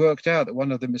 And he worked out that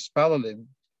one of the mispalalim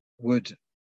would,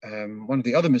 one of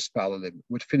the other mispalalim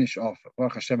would finish off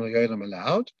Baruch Hashem L'Olam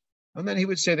aloud, and then he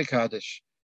would say the Kaddish.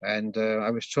 And I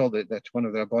was told that one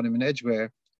of the Rabbanim in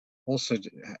Edgware also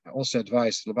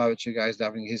advised Lubavitcher guys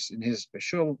davening in his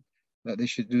beshul that they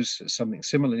should do something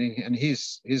similar. And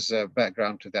his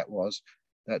background to that was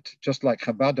that just like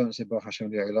Chabad don't say Baruch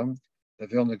Hashem L'Olam, the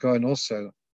Vilna Gaon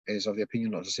also is of the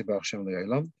opinion not to say Baruch Hashem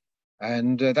L'Olam,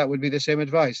 and that would be the same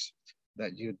advice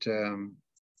that you'd,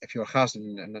 if you're a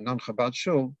chazan in a non-Chabad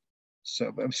shul.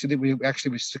 So we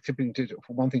actually were skipping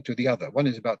from one thing to the other. One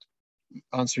is about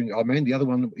answering Amen. The other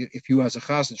one, if you as a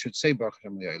chazan should say Baruch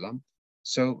Hashem L'Olam,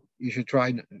 so you should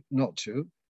try not to,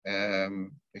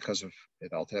 because of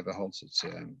it. Alter Rebbe holds it's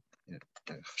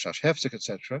Chasash Hefsek,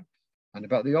 etc. And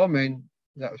about the Amen,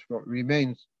 that was what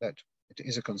remains, that it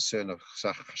is a concern of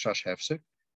Chasash Hefsek.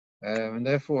 And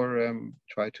therefore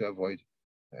try to avoid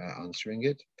answering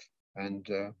it. And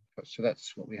so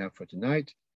that's what we have for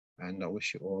tonight. And I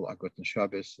wish you all a good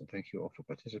Shabbos, and thank you all for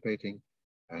participating.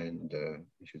 And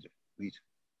you should read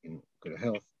in good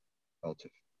health. Altif.